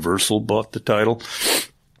 or Universal bought the title,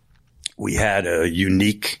 we had a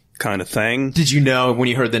unique kind of thing. Did you know when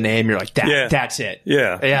you heard the name, you're like, Yeah. that's it?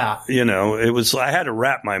 Yeah. Yeah. You know, I had to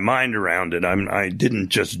wrap my mind around it. I didn't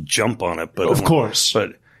just jump on it, but Of course.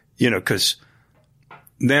 But, you know, cause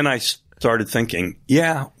then I started thinking,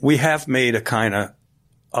 yeah, we have made a kind of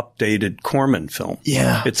updated Corman film.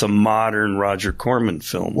 Yeah. It's a modern Roger Corman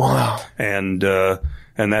film. Wow. And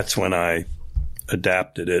that's when I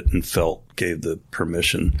adapted it and gave the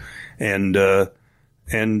permission.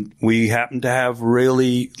 And we happened to have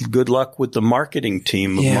really good luck with the marketing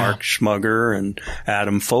team of Mark Schmugger and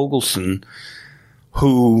Adam Fogelson,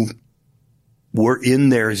 who were in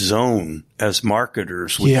their zone as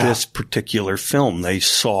marketers with this particular film. They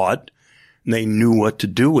saw it, and they knew what to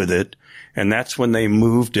do with it. And that's when they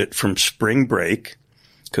moved it from spring break,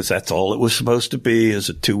 because that's all it was supposed to be, is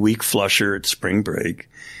a 2-week flusher at spring break,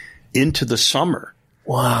 into the summer.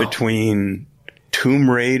 Wow. Between Tomb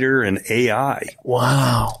Raider and AI.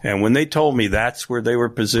 Wow. And when they told me that's where they were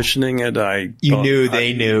positioning it, they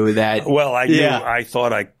knew that. Well, I knew. I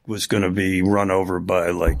thought I was going to be run over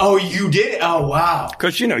by Oh, you did? Oh, wow.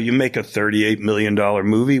 Because, you know, you make a $38 million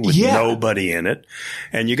movie with nobody in it.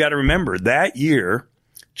 And you got to remember, that year,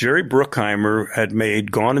 Jerry Bruckheimer had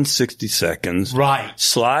made Gone in 60 Seconds. Right.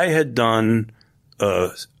 Sly had done,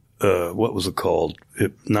 what was it called?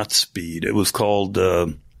 Not Speed. It was called,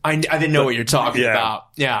 I didn't know what you're talking about.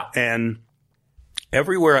 Yeah. And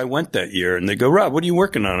everywhere I went that year, and they go, Rob, what are you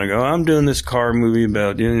working on? I go, I'm doing this car movie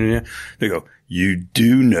about, They go, you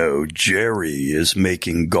do know Jerry is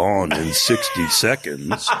making Gone in 60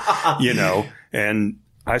 Seconds, you know? And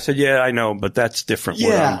I said, yeah, I know, but that's different.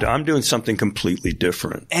 Yeah. I'm doing something completely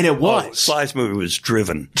different. And it was. Sly's movie was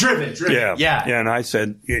Driven. Driven. Yeah. And I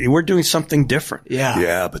said, we're doing something different. Yeah.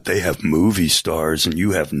 Yeah, but they have movie stars and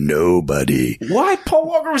you have nobody. Why? Paul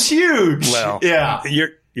Walker was huge. Well, yeah.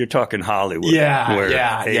 You're talking Hollywood.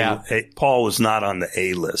 Yeah. Paul was not on the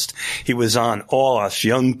A list. He was on all us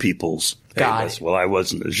young people's A list. Well, I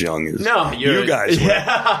wasn't as young as you guys were.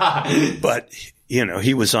 Yeah. But, you know,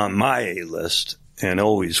 he was on my A list. and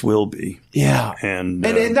always will be. Yeah. And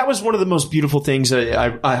that was one of the most beautiful things. I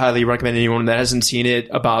highly recommend anyone that hasn't seen it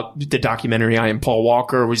about the documentary I Am Paul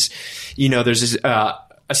Walker was, there's this,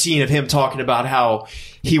 a scene of him talking about how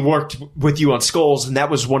he worked with you on Skulls, and that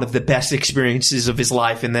was one of the best experiences of his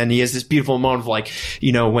life. And then he has this beautiful moment of like,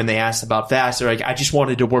 when they asked about Fast, they're like, I just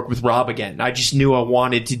wanted to work with Rob again. I just knew I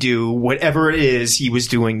wanted to do whatever it is he was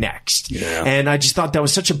doing next. Yeah. And I just thought that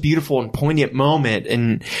was such a beautiful and poignant moment.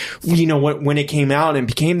 And, when it came out and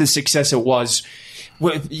became the success it was,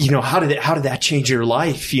 how did that change your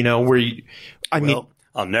life?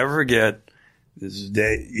 I'll never forget this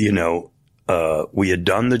day, we had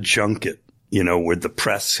done the junket, where the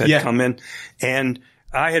press had come in, and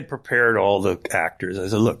I had prepared all the actors. I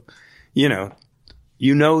said, look,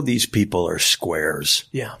 these people are squares.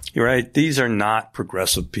 Yeah. Right? These are not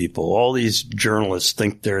progressive people. All these journalists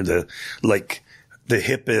think they're the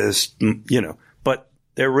hippest, but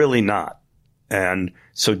they're really not. And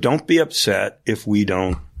so don't be upset if we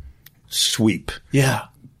don't sweep. Yeah.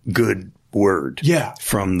 Good word. Yeah.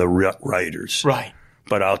 From the writers. Right.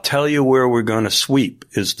 But I'll tell you where we're going to sweep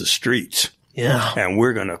is the streets. Yeah. And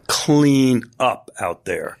we're going to clean up out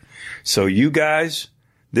there. So you guys,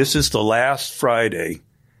 this is the last Friday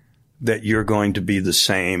that you're going to be the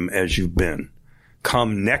same as you've been.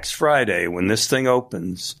 Come next Friday when this thing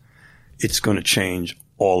opens, it's going to change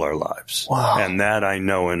all our lives. Wow. And that I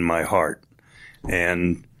know in my heart.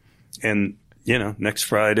 And next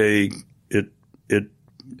Friday it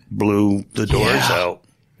blew the doors out.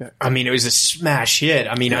 It was a smash hit.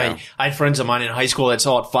 I had friends of mine in high school that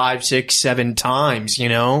saw it 5, 6, 7 times,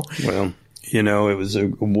 Well, it was a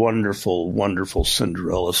wonderful, wonderful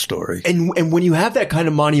Cinderella story. And when you have that kind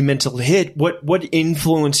of monumental hit, what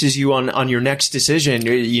influences you on your next decision,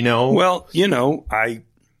 Well, I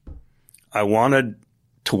wanted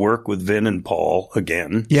to work with Vin and Paul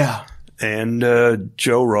again. Yeah. And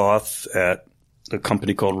Joe Roth at a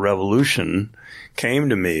company called Revolution came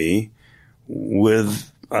to me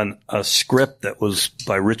with a script that was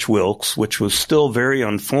by Rich Wilkes, which was still very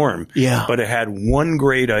unformed. Yeah. But it had one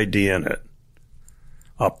great idea in it.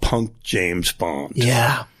 A punk James Bond.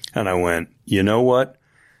 Yeah. And I went, you know what?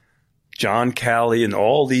 John Calley and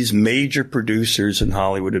all these major producers in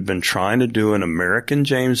Hollywood have been trying to do an American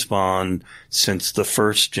James Bond since the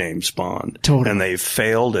first James Bond. Totally. And they've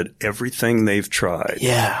failed at everything they've tried.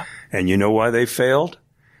 Yeah. And you know why they failed?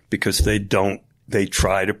 Because they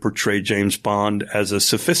try to portray James Bond as a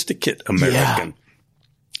sophisticate American.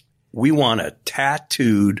 Yeah. We want a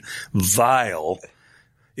tattooed, vile,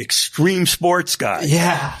 extreme sports guy.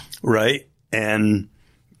 Yeah. Right? And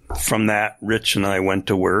from that, Rich and I went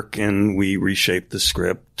to work and we reshaped the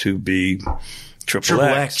script to be Triple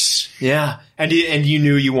X. Yeah. And you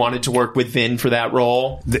knew you wanted to work with Vin for that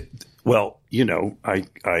role?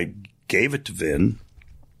 I gave it to Vin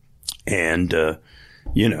and,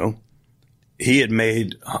 he had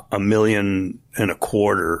made $1.25 million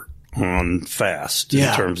on Fast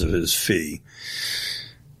in terms of his fee.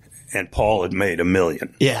 And Paul had made $1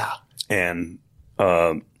 million. Yeah. And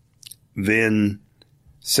Vin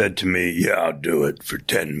said to me, yeah, I'll do it for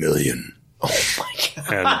 $10 million. Oh my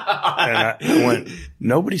God. And I went,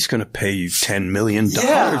 nobody's going to pay you $10 million,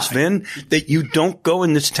 Vin. That you don't go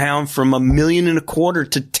in this town from $1.25 million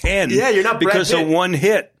to 10. Yeah, you're not Brad because Pitt. of one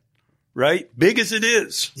hit, right? Big as it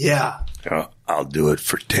is. Yeah. I'll do it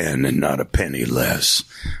for 10 and not a penny less,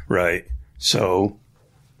 right? So,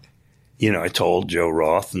 I told Joe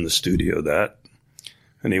Roth in the studio that,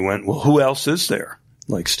 and he went, well, who else is there?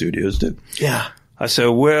 Like studios do. Yeah. I said,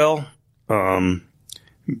 well, I'll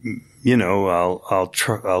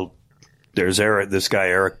try. There's this guy,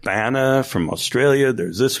 Eric Bana from Australia.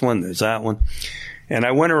 There's this one. There's that one. And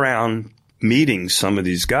I went around meeting some of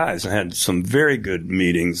these guys. I had some very good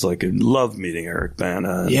meetings. Like I loved meeting Eric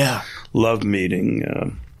Bana. Yeah. Loved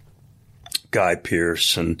meeting Guy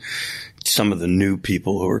Pearce and some of the new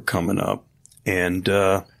people who were coming up. And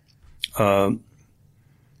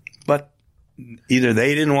but either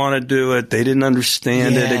they didn't want to do it, they didn't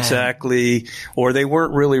understand it exactly, or they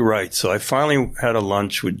weren't really right. So I finally had a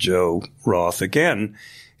lunch with Joe Roth again,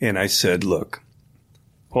 and I said, look,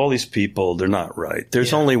 all these people, they're not right.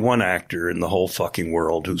 There's only one actor in the whole fucking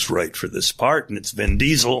world who's right for this part, and it's Vin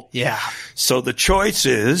Diesel. Yeah. So the choice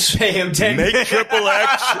is pay him 10. Make Triple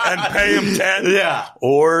X and pay him 10. Yeah.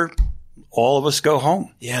 Or all of us go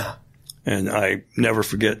home. Yeah. And I never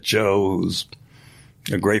forget Joe, who's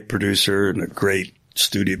a great producer and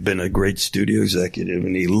been a great studio executive.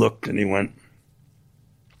 And he looked and he went,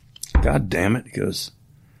 God damn it. He goes,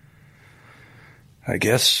 I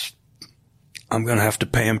guess I'm going to have to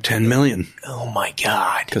pay him $10 million. Oh my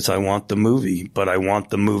God. Because I want the movie, but I want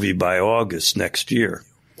the movie by August next year.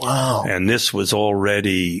 Wow. And this was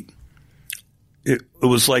already, it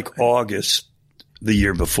was like August the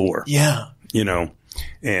year before. Yeah. You know,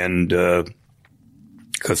 and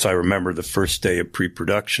because I remember the first day of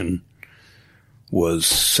pre-production was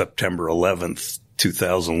September 11th,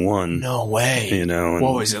 2001. No way. You know,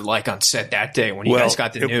 what was it like on set that day when you guys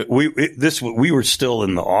got the news? We were still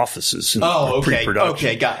in the offices in pre-production.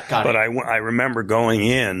 Okay, got it. But I remember going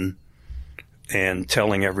in and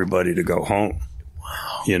telling everybody to go home.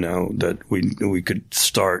 Wow. You know, that we could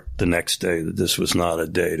start the next day, that this was not a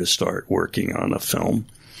day to start working on a film.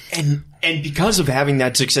 And because of having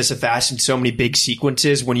that success of Fast and so many big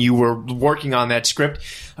sequences when you were working on that script,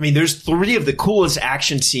 I mean, there's 3 of the coolest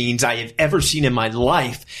action scenes I have ever seen in my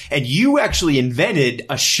life. And you actually invented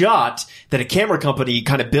a shot that a camera company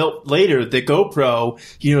kind of built later, the GoPro,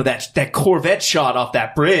 you know, that Corvette shot off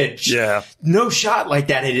that bridge. Yeah. No shot like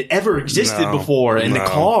that had ever existed before in the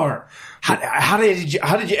car. How did you,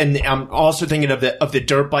 and I'm also thinking of the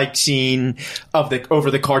dirt bike scene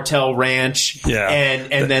over the cartel ranch. Yeah.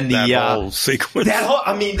 And then the whole sequence.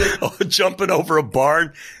 Jumping over a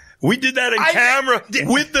barn. We did that in camera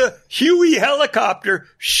with the Huey helicopter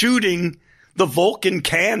shooting the Vulcan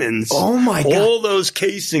cannons. Oh my God. All those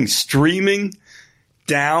casings streaming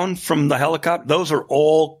down from the helicopter. Those are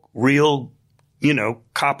all real, you know,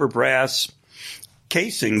 copper brass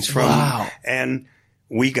casings from, and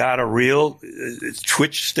we got a real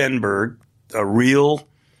Twitch Stenberg, a real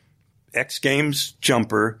X Games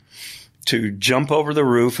jumper to jump over the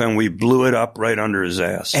roof, and we blew it up right under his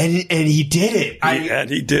ass. And he did it.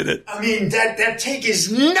 He did it. I mean, that take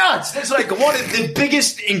is nuts. That's like one of the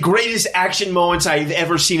biggest and greatest action moments I've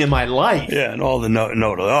ever seen in my life. Yeah, and all the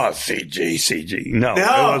CG. No,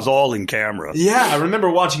 it was all in camera. Yeah, I remember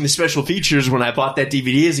watching the special features when I bought that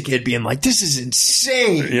DVD as a kid, being like, this is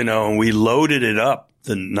insane. You know, and we loaded it up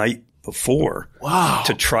the night before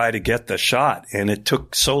to try to get the shot. And it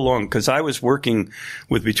took so long because I was working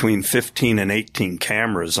with between 15 and 18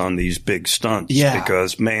 cameras on these big stunts. Yeah.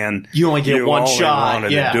 Because, man, you only get one shot.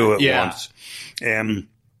 Wanted to do it once. And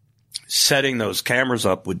setting those cameras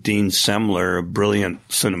up with Dean Semler, a brilliant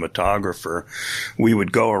cinematographer, we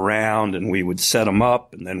would go around and we would set them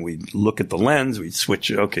up, and then we'd look at the lens, we'd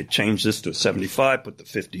switch it, okay, change this to a 75, put the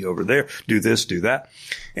 50 over there, do this, do that.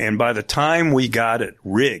 And by the time we got it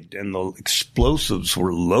rigged and the explosives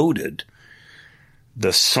were loaded,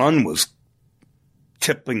 the sun was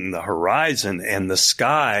tipping the horizon, and the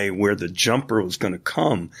sky where the jumper was going to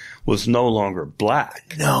come was no longer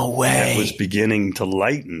black. No way. It was beginning to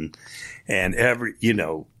lighten. And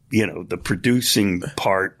the producing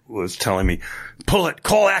part was telling me, pull it,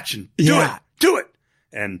 call action, do it.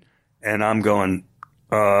 And I'm going,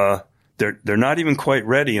 they're not even quite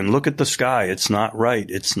ready. And look at the sky. It's not right.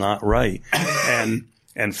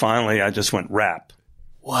 And finally I just went wrap.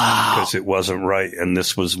 Wow. Because it wasn't right. And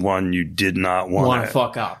this was one you did not want to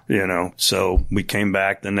fuck up. You know, so we came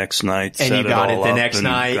back the next night. And you got it the next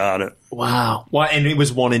night. Got it. Wow. And it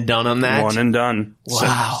was one and done on that? One and done.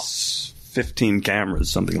 Wow. 15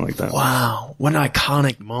 cameras, something like that. Wow. What an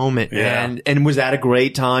iconic moment, man. And was that a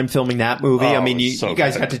great time filming that movie? I mean, you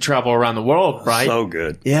guys got to travel around the world, right? So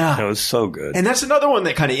good. Yeah. It was so good. And that's another one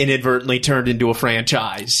that kind of inadvertently turned into a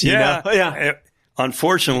franchise. You know? Yeah.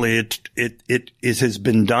 Unfortunately, it has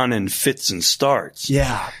been done in fits and starts.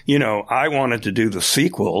 Yeah. You know, I wanted to do the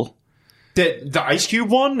sequel. The Ice Cube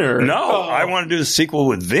one? Or? No, I wanted to do the sequel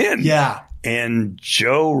with Vin. Yeah. And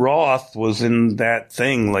Joe Roth was in that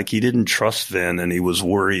thing, like he didn't trust Vin, and he was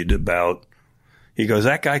worried about, he goes,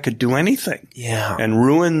 that guy could do anything. Yeah. And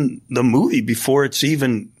ruin the movie before it's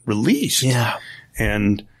even released. Yeah.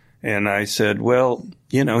 And I said, well,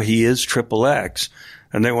 you know, he is XXX.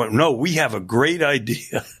 And they went, no, we have a great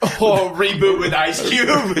idea. Reboot with Ice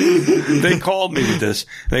Cube. They called me with this.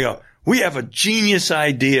 They go, we have a genius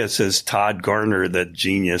idea, says Todd Garner, that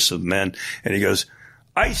genius of men. And he goes,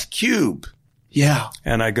 Ice Cube. Yeah.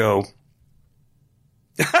 And I go,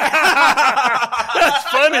 that's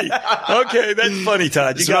funny. Okay, that's funny,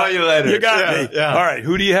 Todd. You got you later. You got me. Yeah. All right,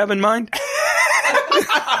 who do you have in mind?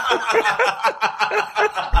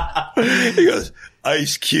 He goes,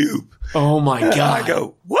 Ice Cube. Oh, my God. I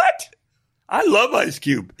go, what? I love Ice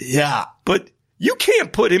Cube. Yeah. But you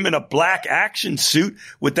can't put him in a black action suit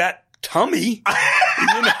with that tummy.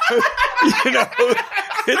 you know,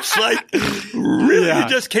 it's like, really,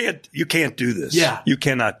 you can't do this. Yeah. You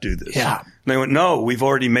cannot do this. Yeah. And they went, no, we've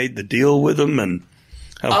already made the deal with him. And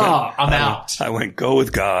I'm out. I went, go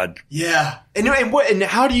with God. Yeah. And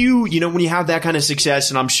how do you, when you have that kind of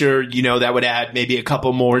success, and I'm sure, that would add maybe a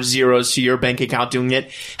couple more zeros to your bank account doing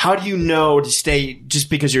it. How do you know to stay, just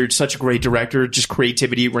because you're such a great director, just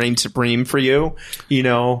creativity reigns supreme for you,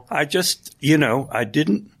 I just, well,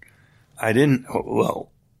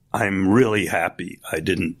 I'm really happy I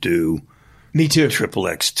didn't do Me too. Triple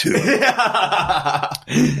X2.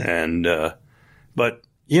 And, but,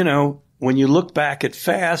 when you look back at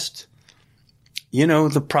Fast,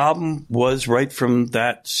 the problem was right from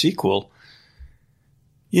that sequel.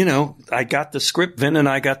 I got the script. Vin and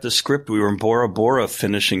I got the script. We were in Bora Bora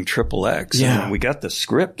finishing Triple X. Yeah. And we got the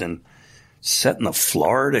script and set in the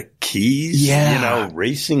Florida Keys,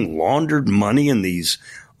 racing laundered money in these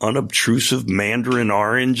unobtrusive Mandarin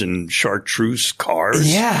orange and chartreuse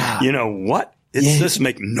cars. Yeah. What? This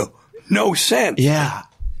make no sense. Yeah.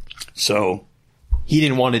 So he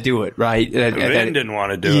didn't want to do it, right? Vin didn't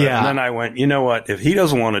want to do it. And then I went, you know what? If he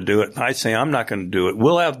doesn't want to do it, I say I'm not going to do it.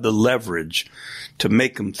 We'll have the leverage to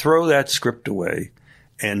make him throw that script away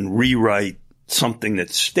and rewrite something that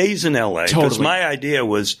stays in L.A. Because my idea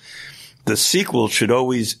was the sequel should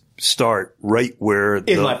always start right where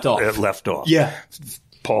it left off. Yeah.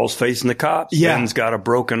 Paul's facing the cops. Yeah. Ben's got a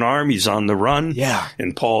broken arm. He's on the run. Yeah.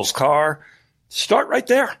 In Paul's car. Start right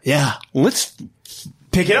there. Yeah. Let's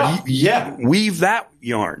pick it up. Yeah. Weave that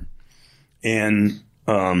yarn. And,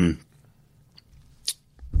 and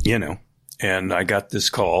I got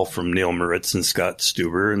this call from Neil Moritz and Scott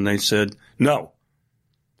Stuber, and they said, no,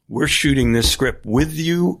 we're shooting this script with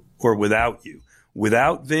you or without you.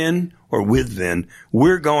 Without Vin or with Vin,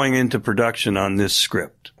 we're going into production on this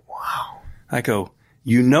script. Wow. I go,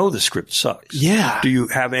 the script sucks. Yeah. Do you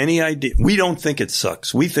have any idea? We don't think it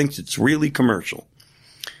sucks. We think it's really commercial.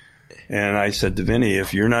 And I said to Vinny,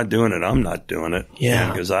 if you're not doing it, I'm not doing it.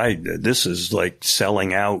 Yeah. Because this is like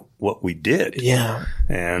selling out what we did. Yeah.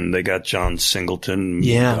 And they got John Singleton.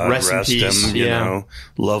 Yeah. God rest in peace. him,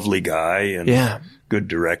 lovely guy and good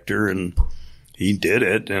director. And he did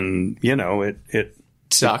it. And, it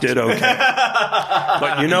sucked. It did okay.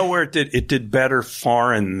 But where it did? It did better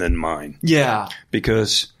foreign than mine. Yeah.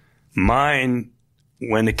 Because mine,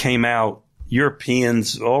 when it came out,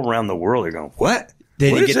 Europeans all around the world are going, what? They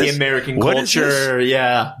didn't get the American culture.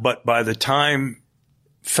 Yeah. But by the time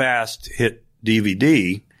Fast hit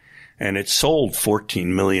DVD, and it sold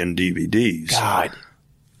 14 million DVDs. God.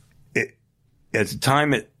 At the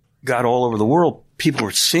time it got all over the world, people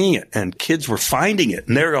were seeing it, and kids were finding it.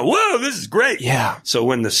 And they were going, whoa, this is great. Yeah. So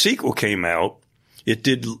when the sequel came out, it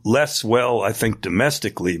did less well, I think,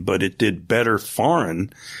 domestically, but it did better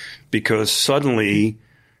foreign because suddenly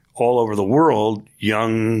all over the world,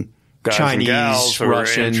 young guys Chinese, and gals who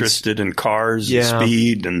Russians, were interested in cars and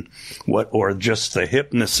speed and or just the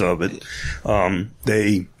hipness of it,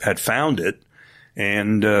 they had found it.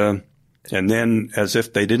 And then as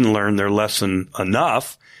if they didn't learn their lesson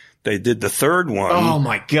enough, they did the third one. Oh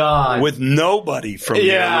my God. With nobody from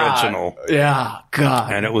the original. Yeah.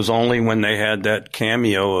 God. And it was only when they had that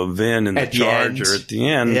cameo of Vin in the Charger at the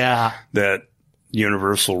end that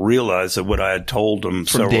Universal realized that what I had told them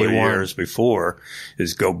several years before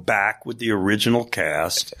is go back with the original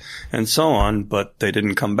cast and so on. But they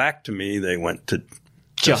didn't come back to me. They went to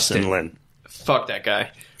Justin Lin. Fuck that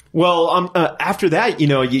guy. Well, after that,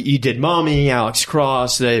 you did Mommy, Alex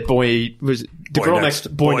Cross, the boy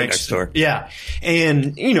next door. Yeah.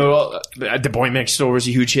 And, the Boy Next Door was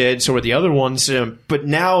a huge hit. So were the other ones. But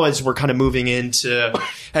now as we're kind of moving into,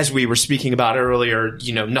 as we were speaking about earlier,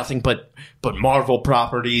 nothing but Marvel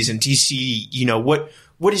properties and DC,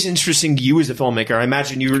 what is interesting to you as a filmmaker? I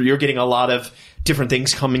imagine you're getting a lot of different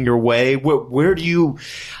things coming your way. Where do you,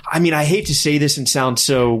 I hate to say this and sound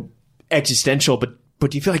so existential, but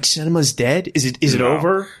do you feel like cinema's dead? Is it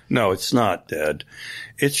over? No, it's not dead.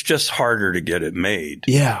 It's just harder to get it made.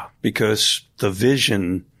 Yeah. Because the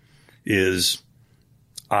vision is,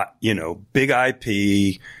 big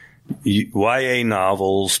IP, YA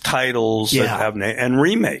novels, titles that have and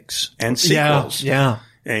remakes and sequels. Yeah.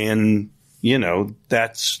 And,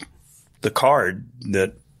 that's the card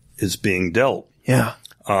that is being dealt. Yeah.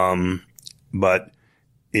 But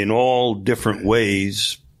in all different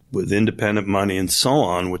ways, with independent money and so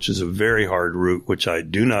on, which is a very hard route, which I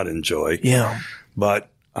do not enjoy. Yeah. But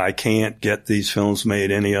I can't get these films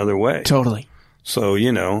made any other way. Totally. So,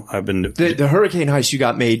 I've been... The Hurricane Heist you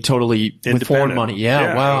got made totally with foreign money.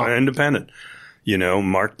 Yeah, wow. Independent.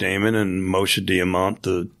 Mark Damon and Moshe Diamant,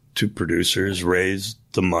 the two producers, raised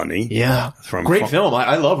the money. Yeah. Great film.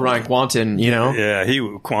 I love Ryan Kwanten, you know. Yeah,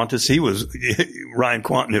 Ryan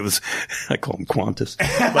Kwanten. I call him Qantas.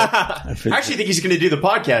 I actually think he's going to do the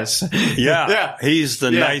podcast. Yeah. He's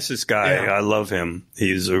the nicest guy. Yeah. I love him.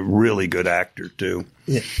 He's a really good actor too.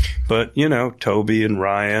 Yeah. But, you know, Toby and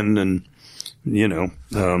Ryan and, you know,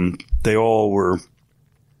 they all were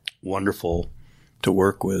wonderful to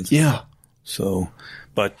work with. Yeah. So,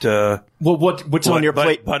 but, what's on your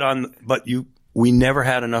plate? We never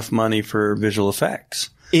had enough money for visual effects.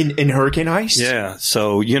 In Hurricane Heist? Yeah.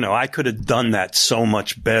 So, you know, I could have done that so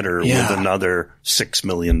much better with another $6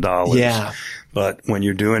 million. Yeah. But when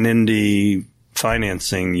you're doing indie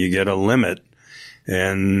financing, you get a limit.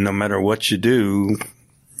 And no matter what you do,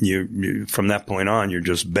 you from that point on, you're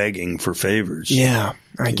just begging for favors. Yeah.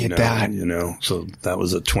 I get that. You know, so that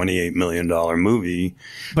was a $28 million movie.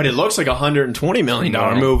 But it looks like a $120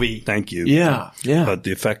 million movie. Thank you. Yeah. Yeah. But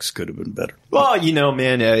the effects could have been better. Well, you know,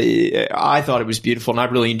 man, I thought it was beautiful and I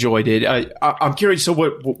really enjoyed it. I'm curious. So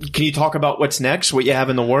what can you talk about what's next? What you have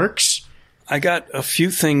in the works? I got a few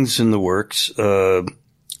things in the works.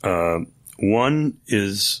 One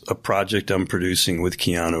is a project I'm producing with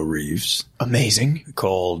Keanu Reeves. Amazing.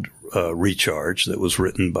 Called Recharge, that was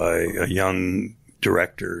written by a young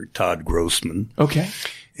director, Todd Grossman. Okay.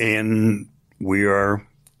 And we are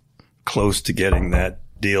close to getting that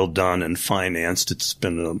deal done and financed. It's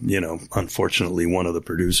been, unfortunately, one of the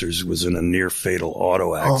producers was in a near fatal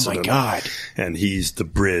auto accident. Oh, my God. And he's the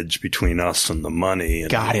bridge between us and the money.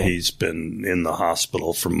 And Got it. He's been in the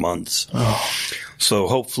hospital for months. Oh. So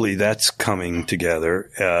hopefully that's coming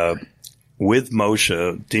together. With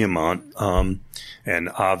Moshe Diamant and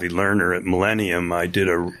Avi Lerner at Millennium, I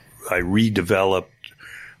redeveloped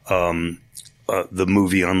the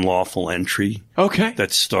movie Unlawful Entry. Okay.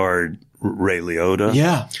 That starred Ray Liotta.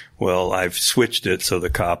 Yeah. Well, I've switched it so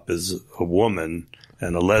the cop is a woman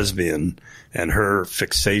and a lesbian, and her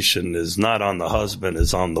fixation is not on the husband,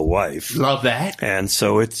 is on the wife. Love that. And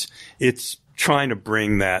so it's trying to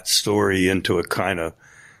bring that story into a kind of,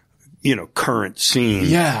 current scene.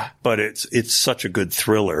 Yeah. But it's such a good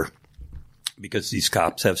thriller because these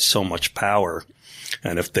cops have so much power.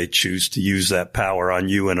 And if they choose to use that power on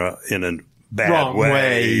you in a bad Wrong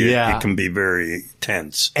way, it can be very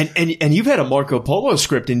tense. And you've had a Marco Polo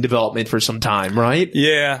script in development for some time, right?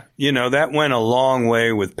 Yeah. That went a long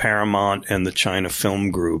way with Paramount and the China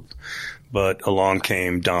Film Group. But along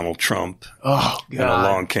came Donald Trump. Oh, God. And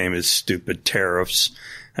along came his stupid tariffs.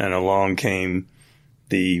 And along came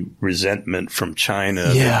the resentment from China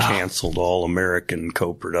that canceled all American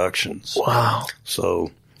co-productions. Wow.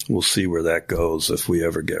 So we'll see where that goes if we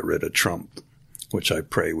ever get rid of Trump, which I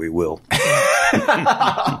pray we will.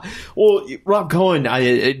 Well, Rob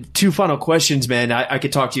Cohen, two final questions, man. I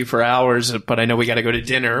could talk to you for hours, but I know we got to go to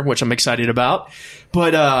dinner, which I'm excited about.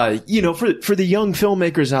 But, for the young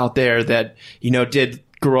filmmakers out there that, did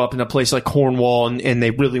grow up in a place like Cornwall and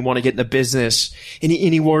they really want to get in the business,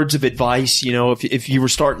 any words of advice, if you were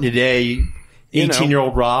starting today,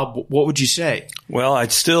 18-year-old Rob, what would you say? Well,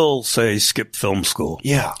 I'd still say skip film school.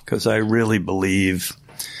 Yeah. Because I really believe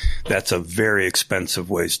that's a very expensive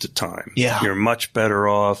waste of time. Yeah. You're much better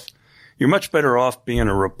off being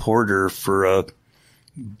a reporter for a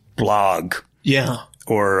blog. Yeah.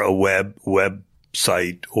 Or a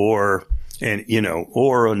website or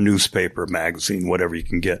a newspaper, magazine, whatever you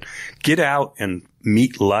can get. Get out and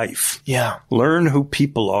meet life. Yeah. Learn who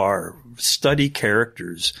people are. Study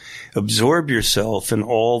characters. Absorb yourself in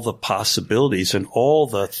all the possibilities and all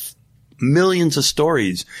the millions of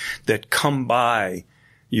stories that come by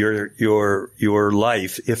your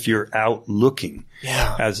life if you're out looking.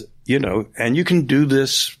 Yeah. And you can do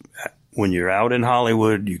this when you're out in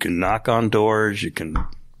Hollywood. You can knock on doors. You can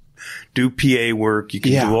do PA work. You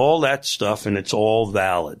can do all that stuff, and it's all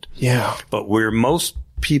valid. Yeah. But where most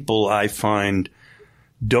people I find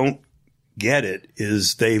don't get it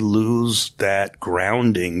is they lose that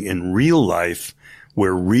grounding in real life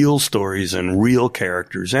where real stories and real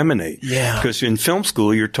characters emanate. Yeah. Because in film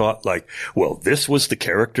school, you're taught this was the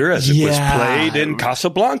character as it was played in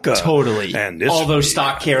Casablanca. Totally. And all those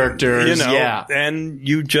stock characters. And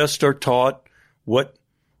you just are taught what,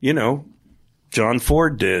 John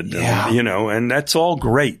Ford did. Yeah. And that's all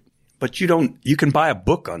great. But you can buy a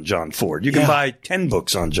book on John Ford. You can buy 10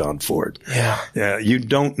 books on John Ford. Yeah. You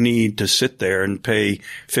don't need to sit there and pay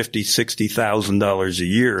 $50,000, $60,000 a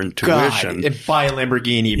year in tuition. God, buy a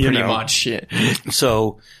Lamborghini pretty much. Yeah.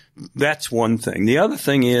 So that's one thing. The other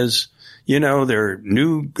thing is, there are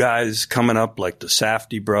new guys coming up like the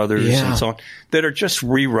Safdie brothers and so on that are just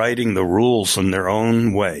rewriting the rules in their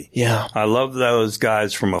own way. Yeah. I love those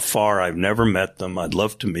guys from afar. I've never met them. I'd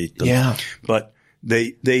love to meet them. Yeah. But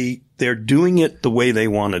they're doing it the way they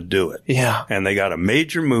want to do it. Yeah. And they got a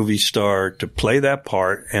major movie star to play that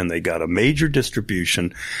part, and they got a major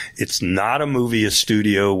distribution. It's not a movie a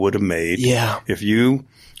studio would have made. Yeah. If you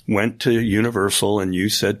went to Universal and you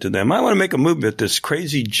said to them, I want to make a movie with this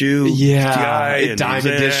crazy Jew guy and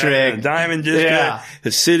Diamond District,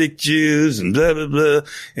 Hasidic Jews and blah, blah, blah.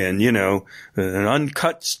 And, you know, an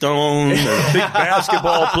uncut stone, a big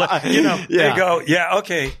basketball player, you know, they go, yeah,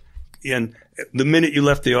 okay. And the minute you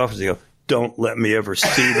left the office, they go, don't let me ever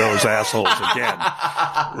see those assholes again.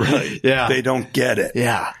 Right. Yeah. They don't get it.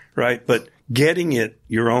 Yeah. Right. But getting it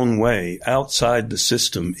your own way outside the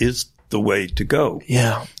system is the way to go.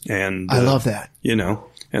 Yeah. And I love that. You know,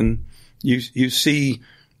 and you see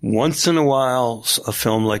once in a while a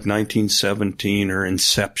film like 1917 or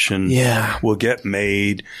Inception will get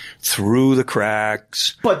made through the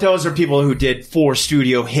cracks. But those are people who did 4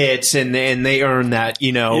 studio hits and they earn that,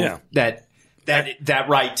 you know, that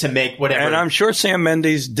right to make whatever. And I'm sure Sam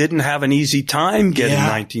Mendes didn't have an easy time getting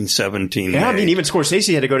 1917 made. I mean, even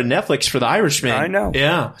Scorsese had to go to Netflix for The Irishman. I know.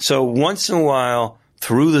 Yeah. So once in a while,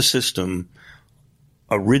 through the system,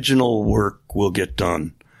 original work will get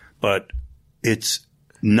done. But it's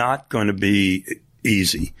not going to be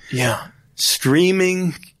easy. Yeah.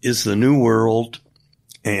 Streaming is the new world.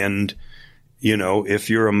 And, you know, if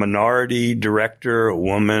you're a minority director, a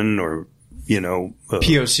woman, or, you know,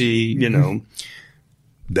 POC, you know,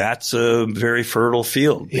 that's a very fertile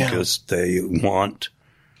field because they want,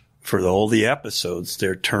 for all the episodes,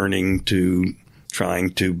 they're turning to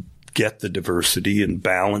trying to get the diversity and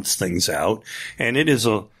balance things out. And it is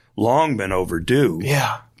long been overdue.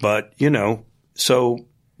 Yeah. But, you know, so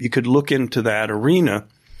you could look into that arena.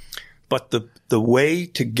 But the way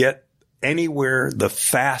to get anywhere the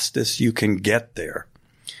fastest you can get there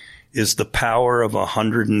is the power of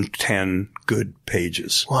 110 good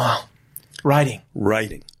pages. Wow.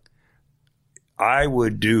 Writing. I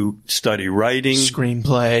would study writing,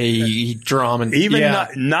 screenplay, drama,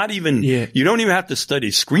 not even. You don't even have to study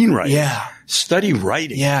screenwriting. Yeah, study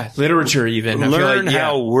writing. Yeah, literature even. Learn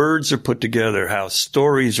how words are put together, how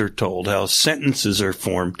stories are told, how sentences are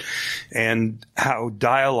formed, and how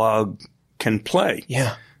dialogue can play.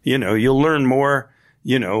 Yeah, you know, you'll learn more,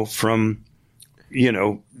 you know, from, you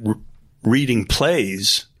know, reading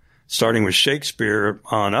plays, starting with Shakespeare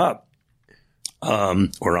on up.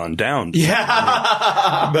 Or on down.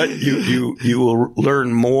 Yeah. But you will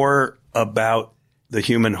learn more about the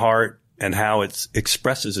human heart and how it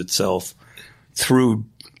expresses itself through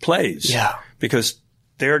plays. Yeah. Because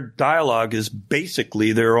their dialogue is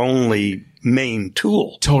basically their only main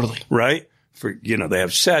tool. Totally. Right? For, you know, they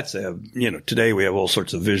have sets, they have, you know, today we have all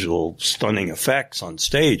sorts of visual stunning effects on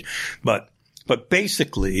stage. But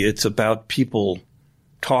basically it's about people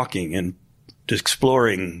talking and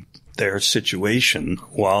exploring their situation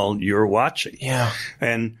while you're watching. Yeah.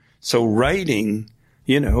 And so writing,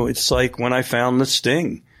 you know, it's like when I found The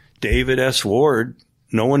Sting, David S. Ward,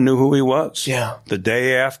 no one knew who he was. Yeah. The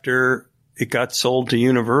day after it got sold to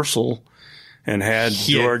Universal and had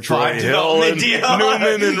George Roy Hill and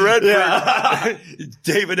Newman and Redford,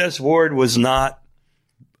 David S. Ward was not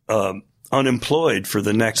unemployed for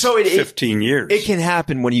the next 15 years. It can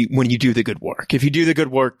happen when you do the good work. If you do the good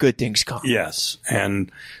work, good things come. Yes. And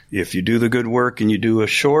if you do the good work and you do a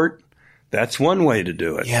short, that's one way to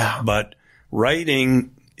do it. Yeah. But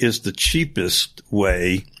writing is the cheapest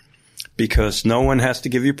way because no one has to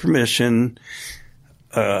give you permission.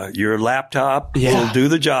 Your laptop will do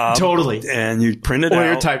the job. Totally. And you print it out. Or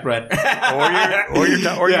your typewriter.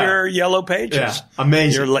 or your yellow pages. Yeah.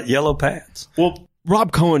 Amazing. Your yellow pads. Well,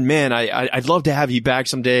 Rob Cohen, man, I'd love to have you back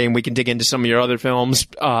someday and we can dig into some of your other films.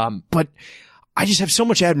 But I just have so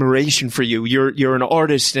much admiration for you. You're an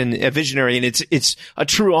artist and a visionary, and it's a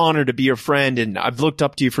true honor to be your friend. And I've looked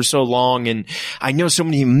up to you for so long, and I know so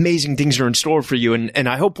many amazing things are in store for you. And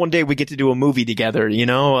I hope one day we get to do a movie together. You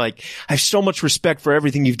know, like I have so much respect for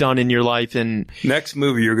everything you've done in your life. And next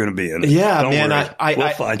movie you're going to be in. Yeah, Don't man, worry. We'll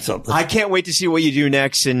find something. I can't wait to see what you do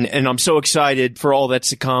next, and I'm so excited for all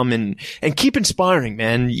that's to come. And keep inspiring,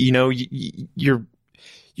 man. You know, you're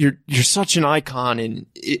such an icon, and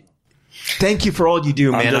thank you for all you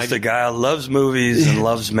do, man. I'm just a guy who loves movies and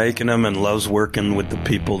loves making them and loves working with the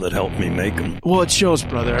people that help me make them. Well, it shows,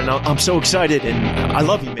 brother, and I'm so excited, and I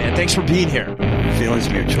love you, man. Thanks for being here. Feelings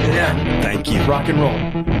mutual. Yeah. Thank you. Rock and roll.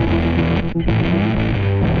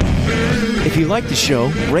 If you like the show,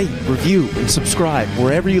 rate, review, and subscribe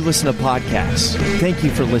wherever you listen to podcasts. Thank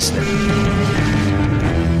you for listening.